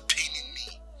joints are paining me.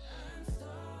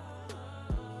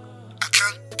 I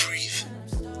can't breathe.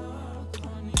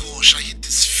 Gosh, I hate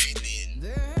this feeling.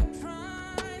 They're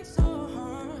trying so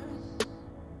hard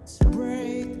to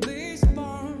break this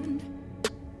bond,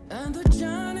 and the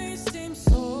journey seems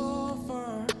so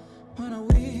far. When are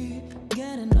we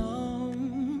getting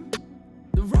home?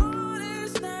 The road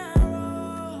is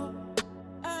narrow,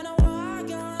 and a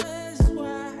wagon is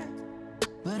wide,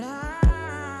 but I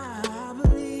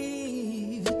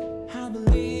believe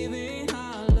in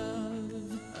our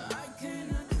love. I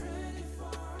cannot trade you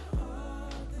for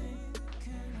nothing.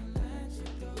 Can I let you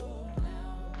go now?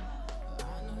 I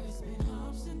know it's been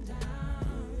ups and downs.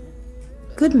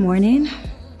 Good morning.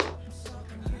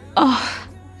 Oh,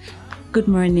 good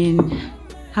morning.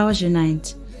 How was your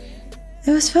night?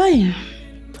 It was fine.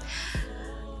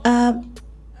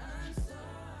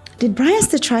 Did Brian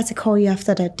still try to call you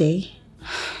after that day?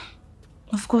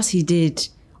 Of course he did.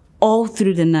 All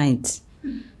through the night.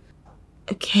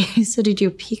 Okay, so did you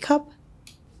pick up?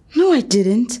 No, I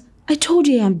didn't. I told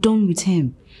you I'm done with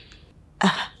him.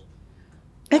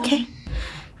 Okay.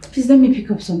 Please let me pick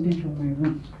up something from my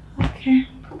room. Okay.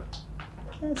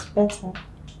 That's better.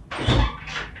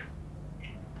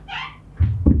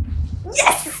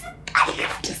 Yes! I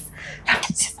love this.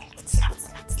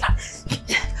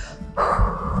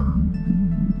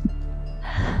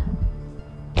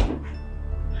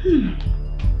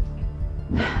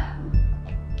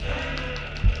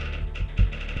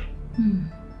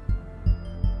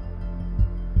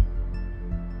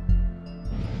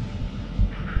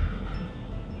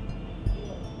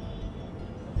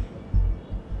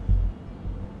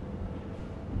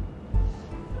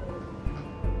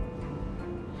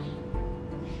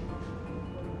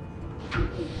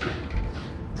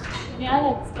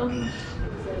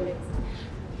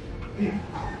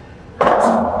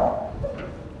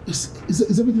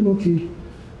 Is everything okay?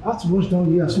 I had to rush down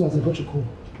here as soon as I got your call.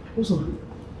 What's up?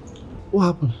 What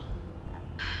happened?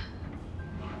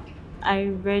 I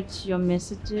read your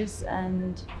messages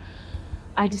and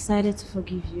I decided to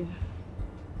forgive you.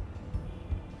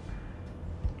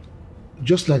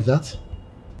 Just like that?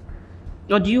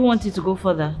 Or do you want it to go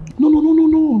further? No.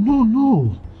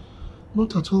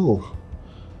 Not at all.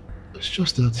 It's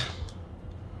just that...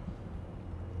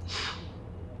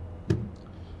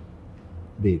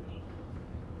 Babe,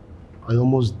 I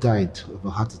almost died of a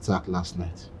heart attack last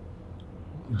night.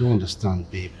 You don't understand,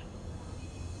 babe.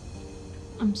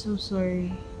 I'm so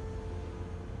sorry.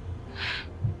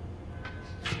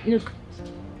 Look,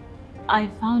 I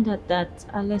found out that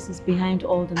Alice is behind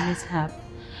all the mishap.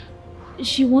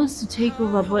 She wants to take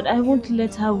over, but I won't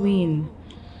let her win.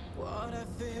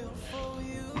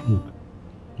 Look,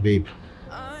 babe,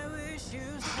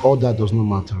 all that does not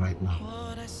matter right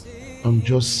now. I'm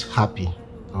just happy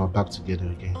we're back together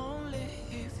again.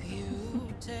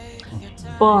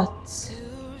 But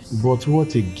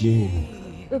what again?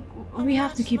 look, we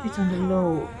have to keep it on the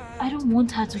low. I don't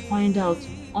want her to find out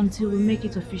until we make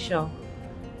it official.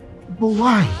 But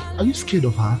why? Are you scared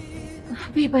of her?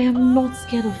 Babe, I am not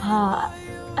scared of her.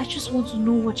 I just want to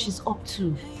know what she's up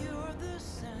to.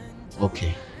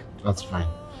 Okay, that's fine.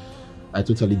 I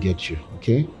totally get you,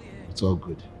 okay? It's all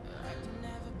good.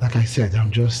 Like I said,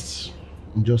 I'm just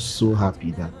so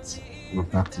happy that we're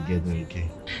back together again.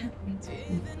 Me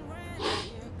too.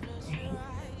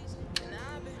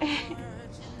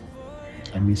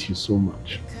 I miss you so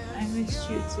much. I miss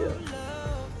you too.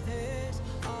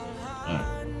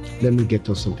 Let me get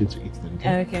us something to eat then,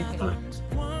 okay? Okay. All right.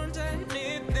 Want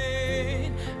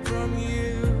anything from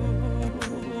you,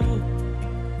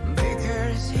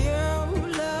 because your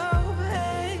love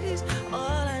is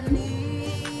all I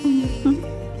need.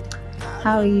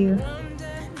 How are you?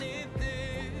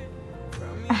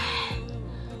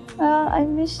 Well, I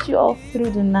missed you all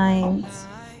through the night.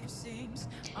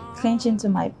 Clenching to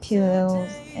my pillows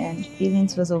and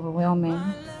feelings was overwhelming.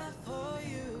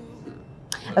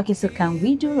 Okay, so can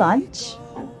we do lunch?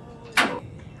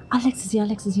 Alex is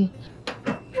here.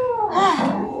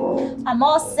 I'm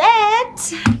all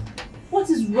set. What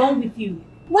is wrong with you?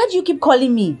 Why do you keep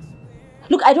calling me?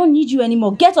 Look, I don't need you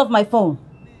anymore. Get off my phone.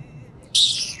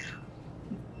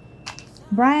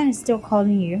 Brian is still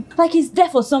calling you? Like he's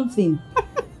deaf or something.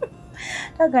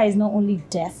 That guy is not only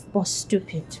deaf, but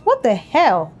stupid. What the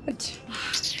hell?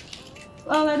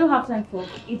 Well, I don't have time for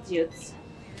idiots.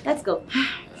 Let's go.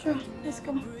 Sure, let's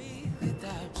go.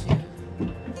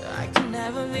 I can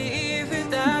never live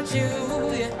without you,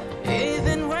 yeah.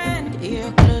 Even when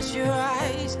you close your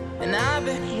eyes, and I've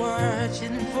been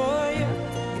watching for you,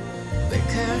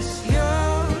 because your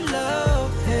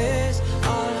love is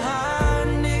all I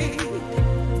need,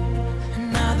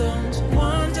 and I don't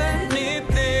want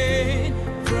anything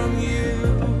from you,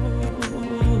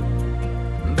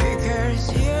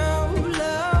 because your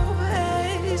love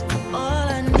is all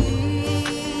I need.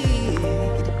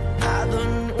 I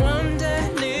don't want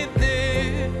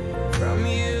anything from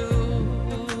you.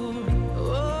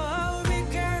 Oh,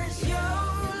 because your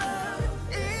love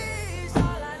is all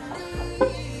I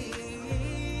need.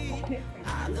 I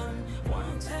don't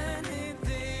want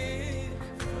anything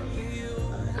from you.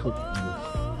 I hope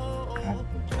you have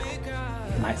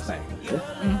a nice time. Okay?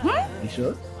 You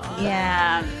sure?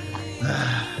 Yeah.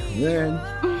 Man,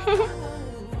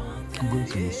 I'm going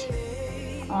to miss you.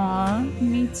 Aw,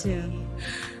 me too.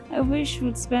 I wish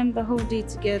we'd spend the whole day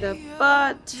together,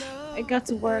 but I got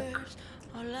to work.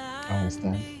 I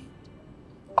understand.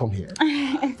 Come here.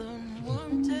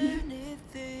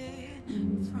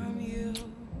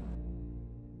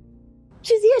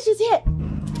 She's here.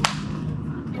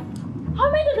 How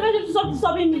many times have I told you to stop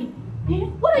disturbing me? Eh?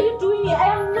 What are you doing here? I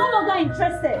am no longer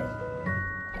interested.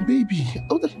 Baby.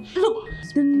 Oh, Look,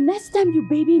 the next time you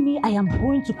baby me, I am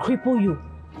going to cripple you.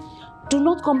 Do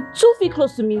not come 2 feet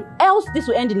close to me, else this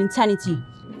will end in eternity.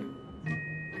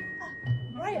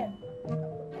 Brian,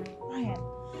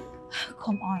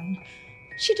 come on.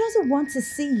 She doesn't want to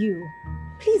see you.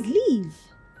 Please leave.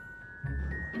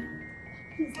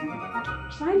 Please,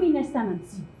 try me next time and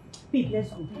see. Babe,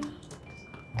 let's go.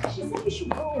 She said we should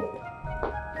go.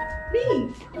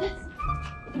 Leave. Let's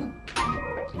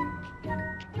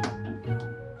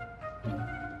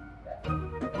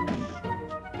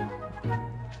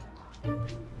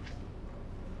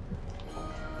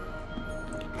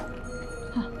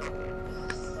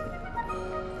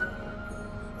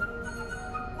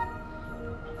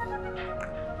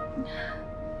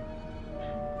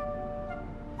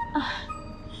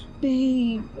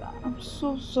Babe, I'm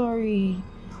so sorry.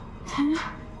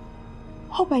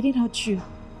 Hope I didn't hurt you.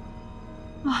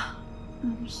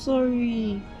 I'm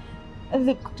sorry.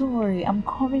 Look, don't worry. I'm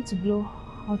coming to blow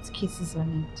hot kisses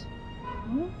on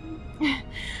it.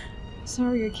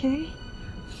 Sorry, okay?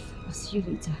 I'll see you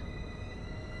later.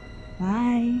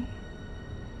 Bye.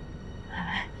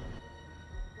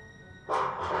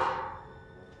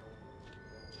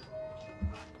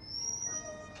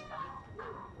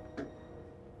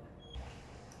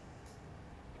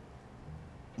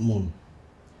 Mom,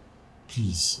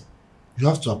 please, you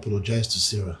have to apologize to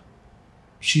Sarah.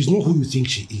 She's not who you think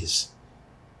she is.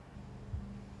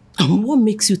 And what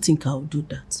makes you think I'll do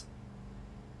that?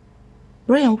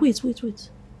 Brian, wait.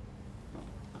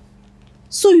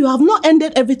 So you have not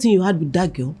ended everything you had with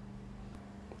that girl?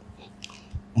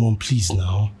 Mom, please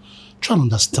now. Try and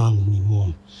understand me,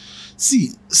 Mom.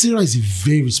 See, Sarah is a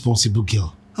very responsible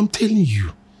girl. I'm telling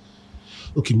you.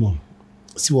 Okay, Mom,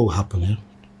 see what will happen, eh?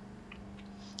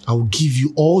 I will give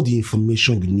you all the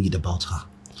information you need about her.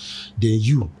 Then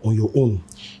you, on your own,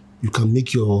 you can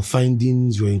make your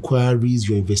findings, your inquiries,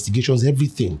 your investigations,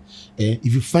 everything.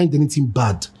 If you find anything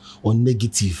bad or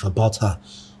negative about her,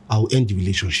 I will end the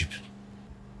relationship.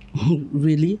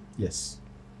 Really? Yes.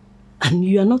 And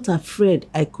you are not afraid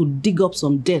I could dig up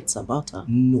some debts about her?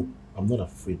 No, I'm not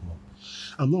afraid, Mom.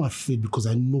 I'm not afraid because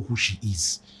I know who she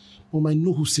is. Mom, I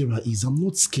know who Sarah is. I'm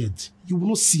not scared. You will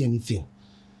not see anything.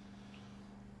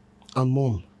 And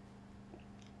Mom,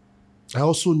 I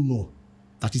also know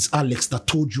that it's Alex that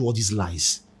told you all these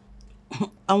lies.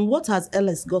 And what has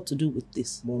Alex got to do with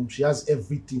this? Mom, she has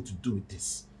everything to do with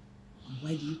this.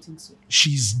 Why do you think so?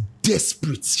 She's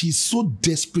desperate. She's so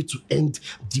desperate to end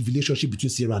the relationship between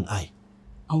Sarah and I.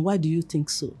 And why do you think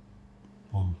so?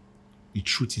 Mom, the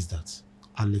truth is that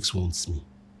Alex wants me.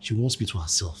 She wants me to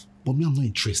herself. But me, I'm not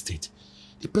interested.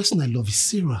 The person I love is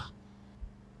Sarah.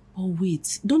 Oh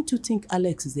wait, don't you think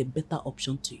Alex is a better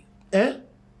option to you? Eh?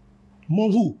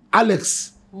 Mom, who?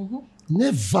 Alex?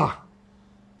 Never.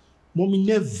 Mommy,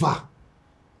 never.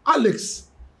 Alex.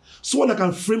 Someone that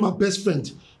can frame her best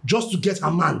friend just to get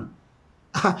a man.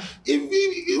 When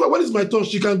it's my turn,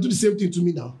 she can do the same thing to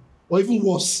me now. Or even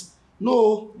worse.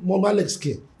 No, Mom, Alex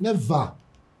care. Never.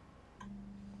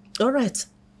 All right,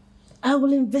 I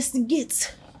will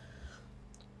investigate.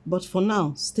 But for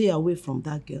now, stay away from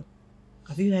that girl.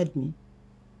 Have you heard me?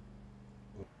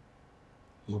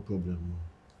 No problem, Mom.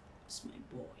 It's my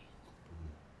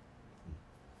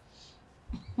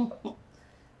boy.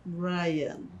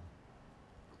 Brian.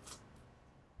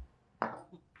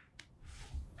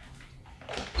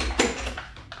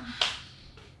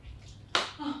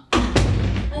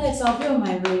 Alex, I'll be on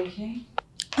my way, okay?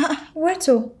 Where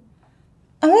to?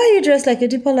 And why are you dressed like a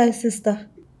Deeper Life sister?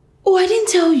 Oh, I didn't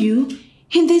tell you.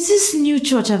 And there's this new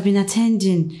church I've been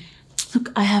attending.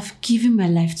 Look, I have given my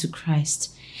life to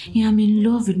Christ. Yeah, I'm in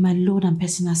love with my Lord and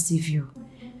personal Savior.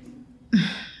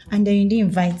 And then you didn't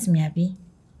invite me, Abby.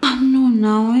 No,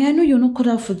 now. I know you're not cut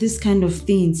out for this kind of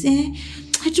things.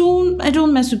 I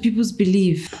don't mess with people's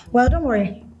belief. Well, don't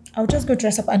worry. I'll just go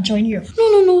dress up and join you.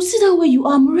 No. Sit down where you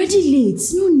are. I'm already late.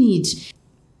 No need.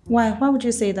 Why? Why would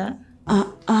you say that?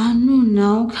 No,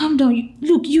 now. Calm down.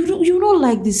 Look, you don't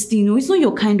like this thing. No, it's not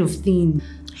your kind of thing.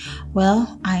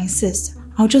 Well, I insist.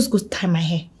 I'll just go tie my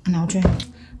hair and I'll join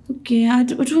you. Okay, I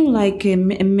don't like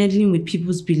meddling with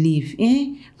people's belief.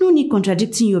 No need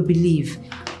contradicting your belief.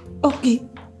 Okay,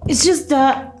 it's just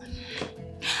that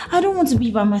I don't want to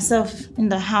be by myself in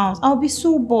the house. I'll be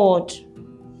so bored.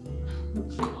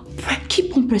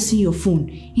 Keep on pressing your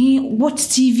phone. Watch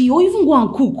TV or even go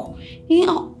and cook.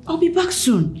 I'll be back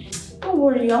soon. Don't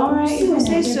worry, alright? You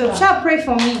say so. Shall pray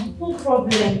for me? No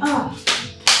problem.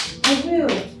 I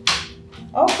will.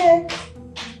 Okay.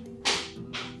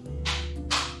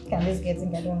 I'm just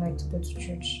getting I don't like to go to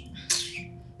church.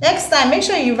 Next time, make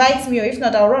sure you invite me, or if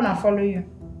not, I'll run and follow you.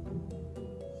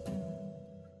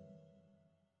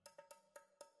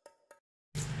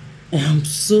 I'm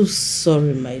so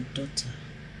sorry, my daughter.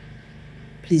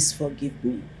 Please forgive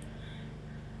me.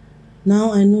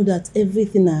 Now I know that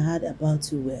everything I heard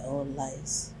about you were all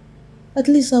lies. At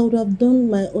least I would have done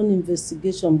my own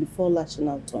investigation before lashing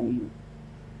out on you.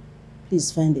 Please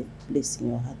find a place in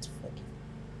your heart to forgive.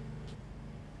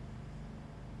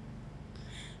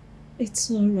 It's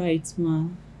all right, Ma.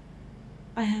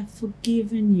 I have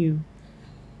forgiven you.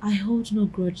 I hold no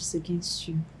grudges against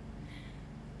you.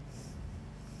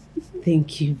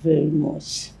 Thank you very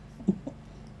much.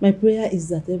 My prayer is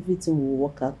that everything will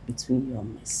work out between you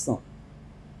and my son.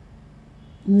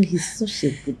 You know, he's such a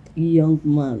good young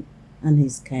man and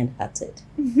he's kind-hearted.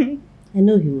 I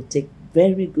know he will take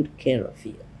very good care of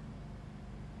you.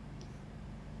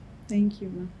 Thank you,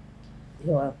 Ma.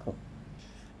 You're welcome.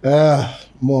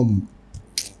 Mom,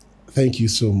 thank you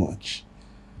so much.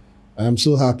 I'm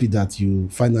so happy that you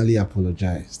finally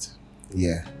apologized.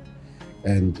 Yeah.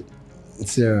 And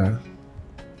Sarah,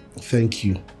 thank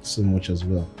you so much as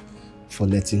well for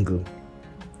letting go.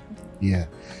 Yeah.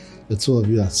 The two of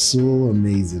you are so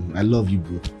amazing. I love you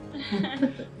both.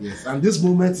 Yes. And this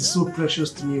moment is so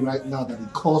precious to me right now that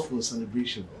it calls for a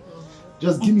celebration.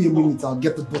 Just give me a minute, I'll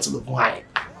get the bottle of wine.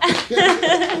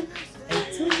 I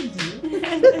told you.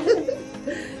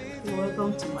 You're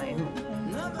welcome to my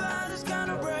home. Nobody's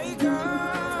gonna break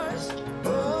us.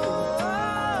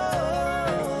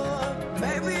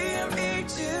 Maybe I'm here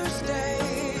to stay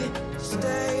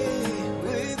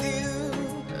with you.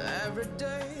 Every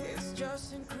day it's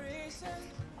just increasing.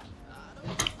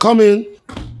 Come in.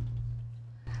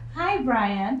 Hi,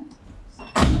 Brian.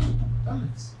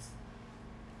 Alex.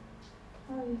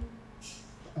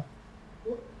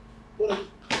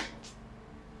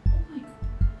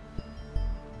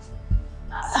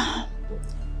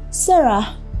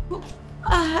 Sarah.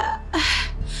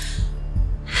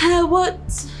 What?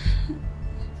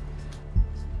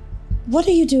 What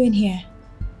are you doing here?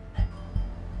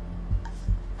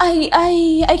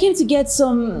 I came to get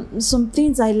some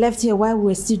things I left here while we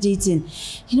were still dating.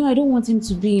 You know, I don't want him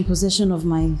to be in possession of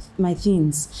my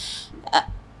things.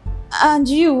 And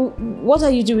you, what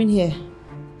are you doing here?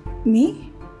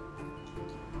 Me?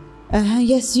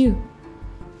 Yes, you.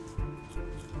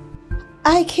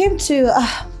 I came to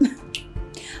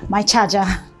my charger.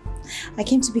 I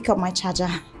came to pick up my charger.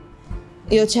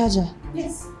 Your charger?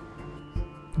 Yes.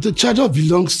 The charger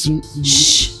belongs to...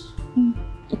 Shh.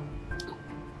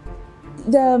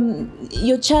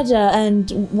 Your charger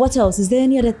and what else? Is there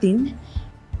any other thing?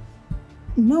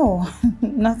 No,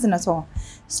 nothing at all.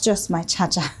 It's just my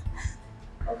charger.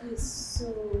 Okay, so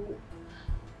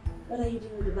what are you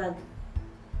doing with the bag?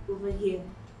 over here.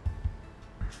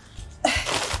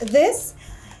 This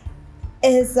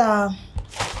is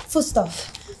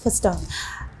foodstuff.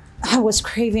 I was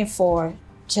craving for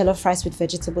jollof rice with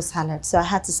vegetable salad, so I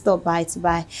had to stop by to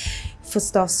buy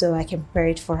foodstuff so I can prepare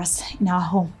it for us in our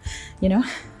home. You know,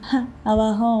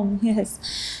 Our home,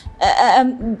 yes.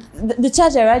 The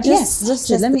charger, right? Just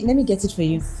let me get it for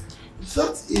you.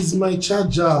 That is my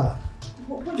charger.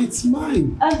 It's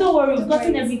mine. Don't worry, we've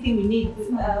gotten everything we need.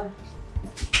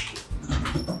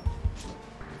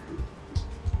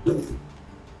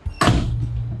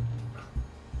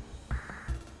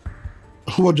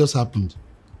 What just happened?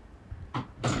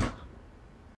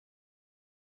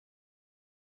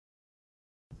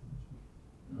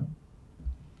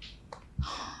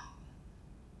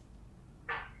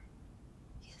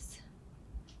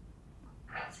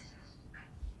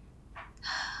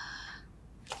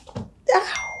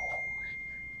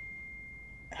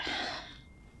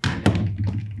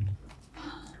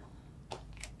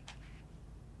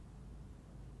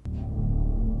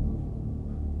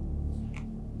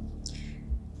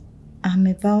 I'm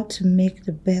about to make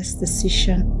the best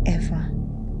decision ever.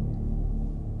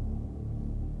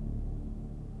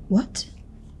 What?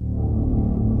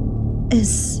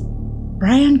 Is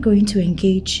Brian going to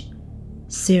engage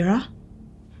Sarah?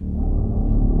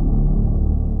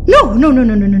 No.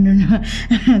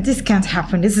 This can't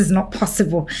happen. This is not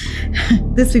possible.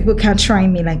 These people can't try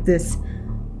me like this.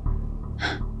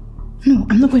 No,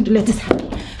 I'm not going to let this happen.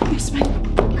 Where's my...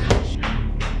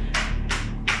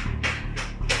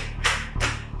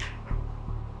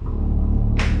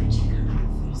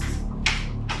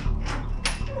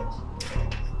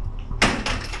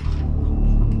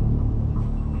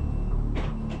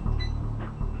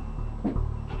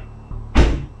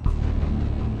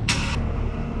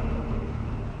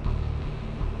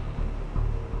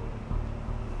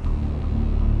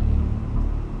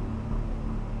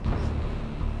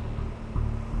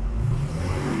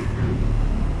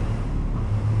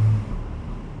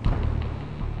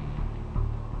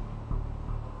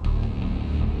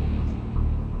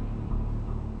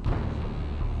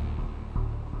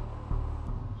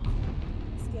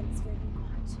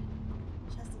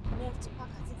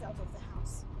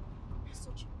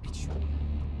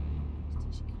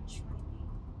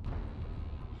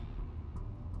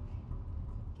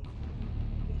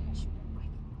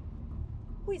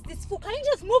 Who is this fool? Can you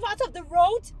just move out of the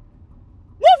road?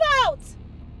 Move out!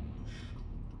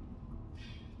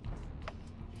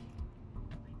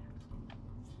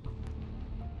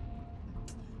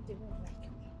 They won't like me.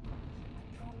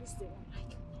 I promise they won't like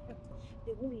me.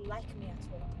 They won't like me at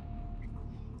all.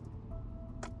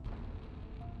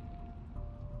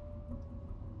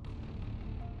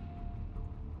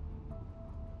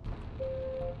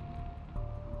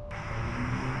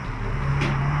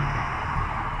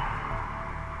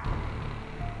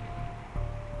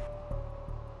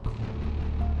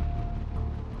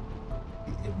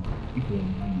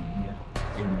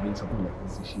 Something like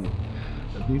this this year.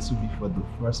 This will be for the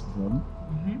first one,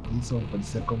 this one for the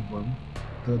second one,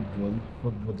 third one,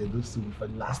 fourth one, then those two will be for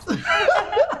the last.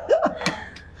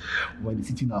 When you're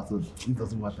sitting out, so it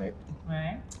doesn't matter.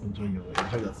 Right. Enjoy your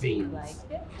thing. You like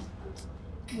it?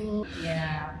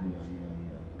 Yeah.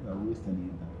 I'm always telling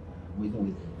you that.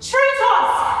 Wait.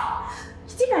 Traitors!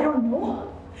 You think I don't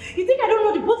know? You think I don't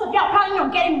know the both of you are planning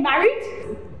on getting married?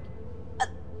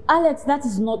 Alex, that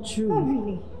is not true. Not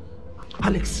really.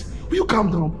 Alex, will you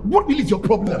calm down? What really is your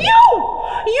problem? You!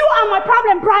 You are my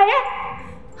problem, Brian!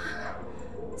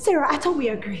 Sarah, I thought we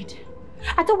agreed.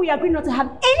 I thought we agreed not to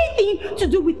have anything to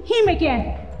do with him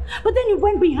again. But then you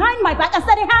went behind my back and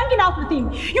started hanging out with him.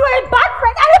 You are a bad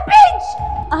friend and a bitch!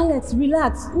 Alex,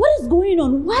 relax. What is going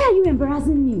on? Why are you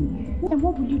embarrassing me? And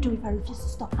what will you do if I refuse to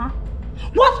stop, huh?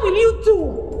 What will you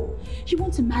do? You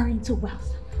want to marry into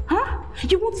wealth, huh?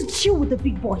 You want to chill with the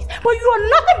big boys, but you are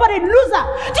nothing but a loser.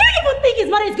 Do you even think his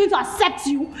mother is going to accept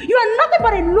you? You are nothing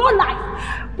but a lowlife.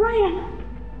 Brian,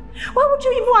 why would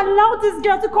you even allow this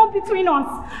girl to come between us?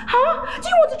 Huh? Do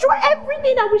you want to throw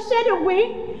everything that we shared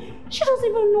away? She doesn't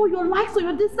even know your likes or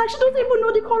your dislikes. She doesn't even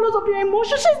know the colors of your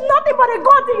emotions. She's nothing but a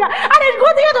gold digger. And a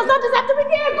gold digger does not deserve to be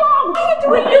near a gold. What are you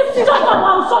doing? You shut up.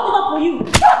 I'll shut it up for you.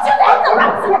 Don't you dare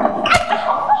interrupt me.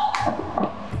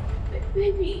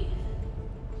 Baby.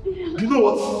 You know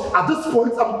what? At this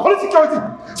point, I'm calling security.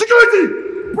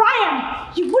 Security! Brian,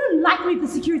 you wouldn't like me if the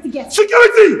security gets you.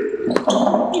 Security!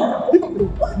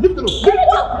 Leave it alone.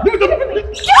 Leave it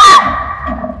alone.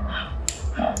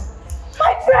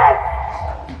 My friend!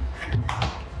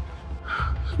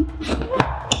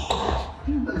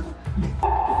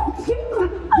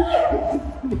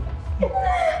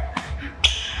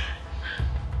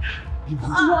 give me.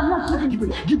 No, I'm not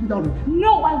giving Give me that ring.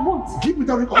 No, I won't. Give me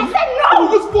that ring. I said no! I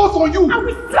will use force on you. I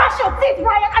will smash your face,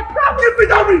 Ryan. I promise. Give me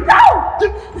that ring. No!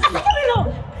 Give- I said give me no.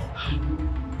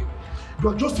 You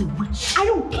are just a witch. I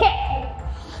don't care.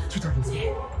 Sweetheart, listen.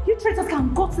 You traitors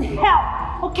can go to hell,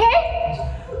 okay?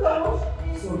 Go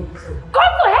to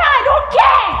hell, I don't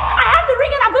care! I have the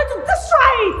ring and I'm going to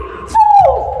destroy it!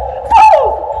 Fools!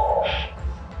 Fools!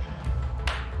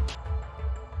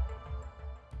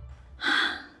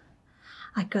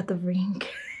 I got the ring.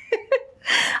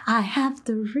 I have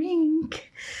the ring.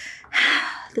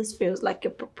 This feels like a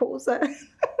proposal.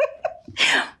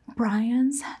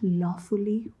 Brian's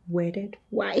lawfully wedded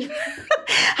wife.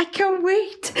 I can't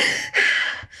wait.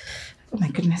 Oh my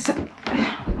goodness.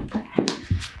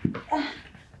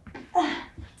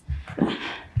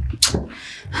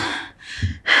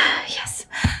 Yes,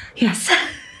 yes.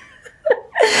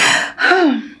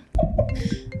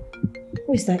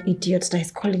 Who is that idiot that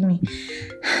is calling me?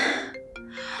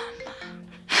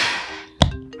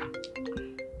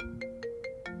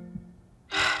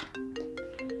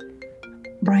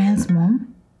 Brian's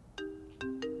mom?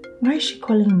 Why is she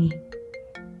calling me?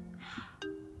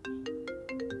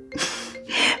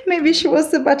 Maybe she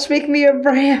wants to matchmake me and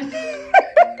Brian.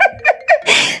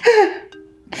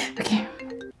 Okay.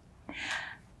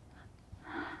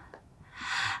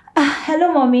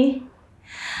 Hello, Mommy.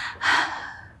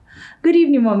 Good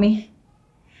evening, Mommy.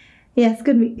 Yes,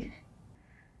 good week.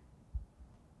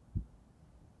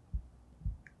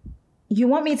 You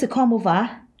want me to come over?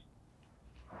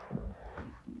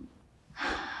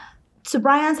 To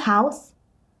Brian's house?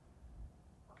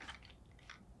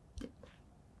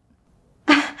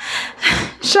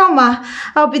 Sure, Ma.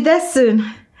 I'll be there soon.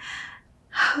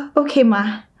 Okay,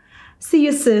 Ma. See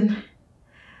you soon.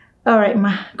 All right,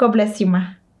 Ma. God bless you,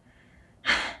 Ma.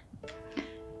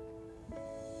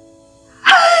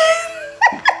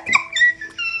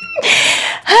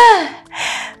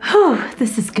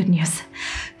 This is good news.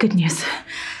 Good news.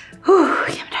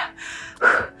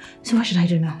 So what should I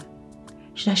do now?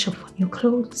 Should I shop for new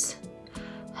clothes?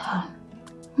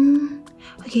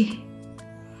 Okay.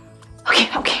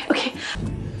 Okay.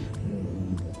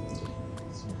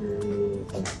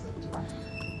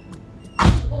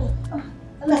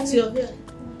 Alex, you're here.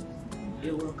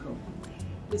 You're welcome.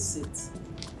 Please sit.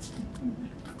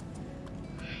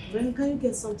 When can you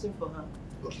get something for her?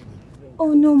 Okay.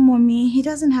 Oh no, Mommy. He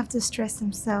doesn't have to stress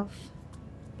himself.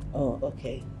 Oh,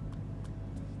 okay.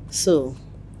 So,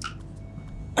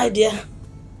 my dear,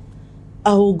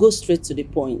 I will go straight to the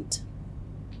point.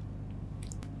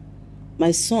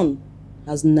 My son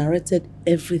has narrated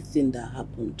everything that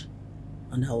happened,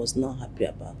 and I was not happy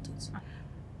about it.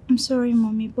 I'm sorry,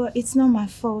 Mommy, but it's not my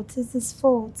fault. It's his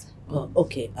fault. Oh,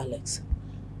 okay, Alex.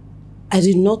 I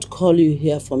did not call you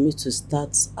here for me to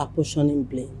start apportioning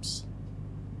blames.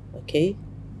 Okay?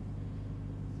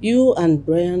 You and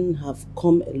Brian have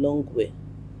come a long way.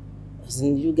 As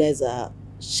in, you guys are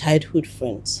childhood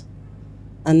friends.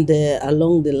 And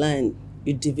along the line,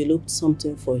 you developed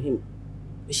something for him,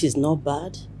 which is not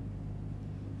bad.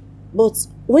 But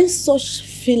when such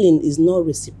feeling is not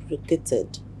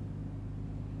reciprocated,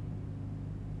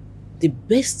 the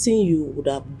best thing you would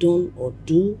have done or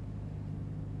do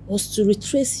was to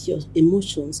retrace your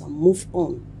emotions and move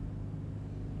on.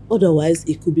 Otherwise,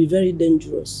 it could be very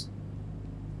dangerous.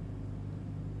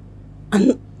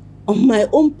 And on my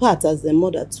own part as a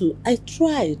mother too, I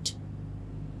tried,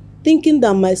 thinking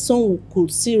that my son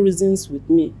could see reasons with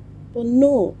me. But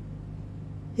no,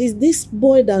 he's this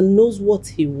boy that knows what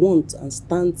he wants and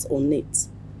stands on it.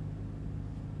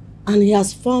 And he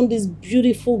has found this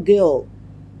beautiful girl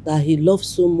that he loves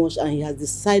so much, and he has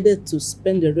decided to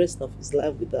spend the rest of his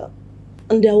life with her.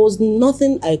 And there was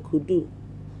nothing I could do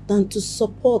than to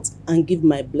support and give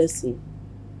my blessing,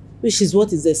 which is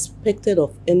what is expected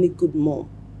of any good mom.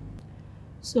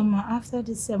 So, Ma, after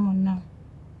this sermon now,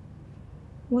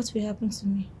 what will happen to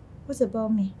me? What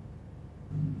about me?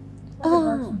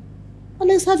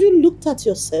 Alex, have you looked at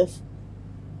yourself?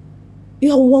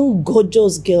 You are one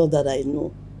gorgeous girl that I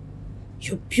know.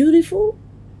 You're beautiful,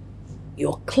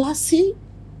 you're classy,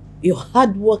 you're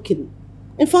hardworking.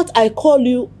 In fact, I call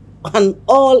you an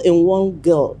all-in-one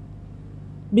girl.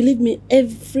 Believe me,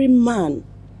 every man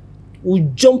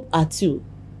will jump at you.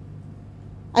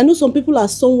 I know some people are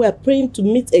somewhere praying to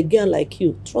meet a girl like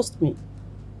you. Trust me.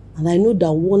 And I know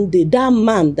that one day, that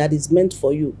man that is meant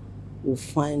for you will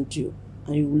find you.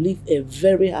 And you will live a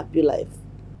very happy life.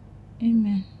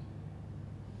 Amen.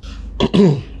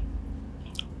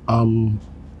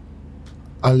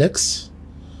 Alex,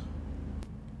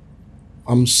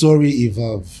 I'm sorry if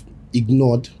I've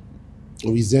ignored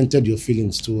or resented your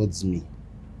feelings towards me.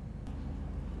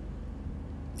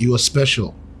 You are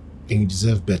special and you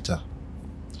deserve better.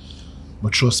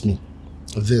 But trust me,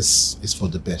 this is for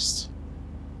the best.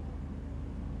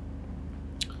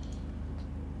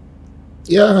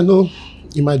 Yeah, I know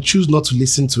you might choose not to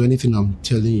listen to anything I'm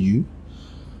telling you,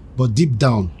 but deep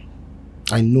down,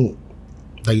 I know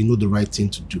that you know the right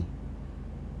thing to do.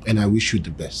 And I wish you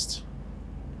the best.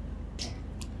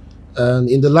 And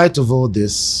in the light of all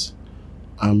this,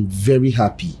 I'm very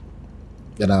happy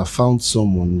that I found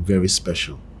someone very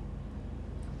special.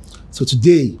 So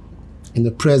today, in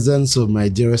the presence of my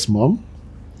dearest mom,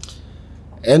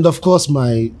 and of course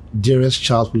my dearest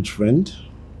childhood friend,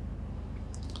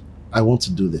 I want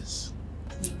to do this.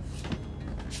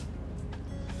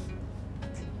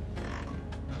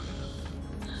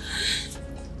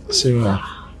 Sarah,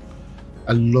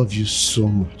 I love you so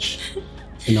much,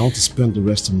 and I want to spend the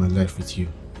rest of my life with you.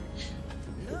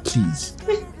 Please,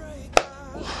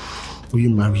 will you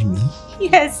marry me?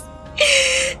 Yes.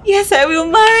 Yes, I will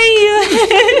marry you.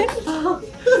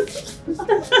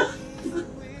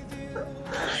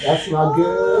 That's my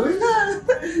girl.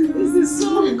 This is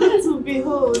so good to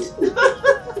behold.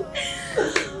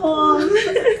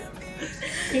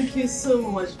 Thank you so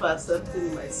much for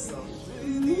accepting my son.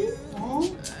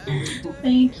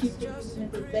 Thank you for being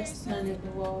the best man in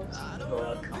the world. You're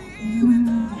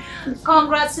welcome.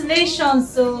 Congratulations,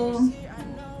 so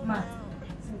man,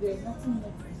 there's nothing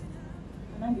left.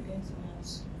 Can I be going to my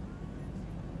house?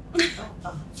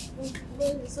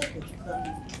 Well, it's okay.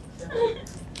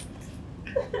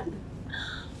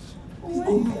 Oh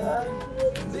my God.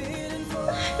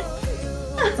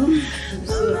 I'm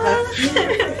so happy.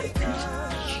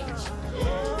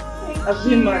 I've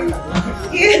been married.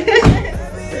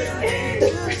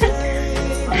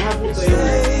 I'm happy for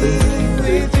you.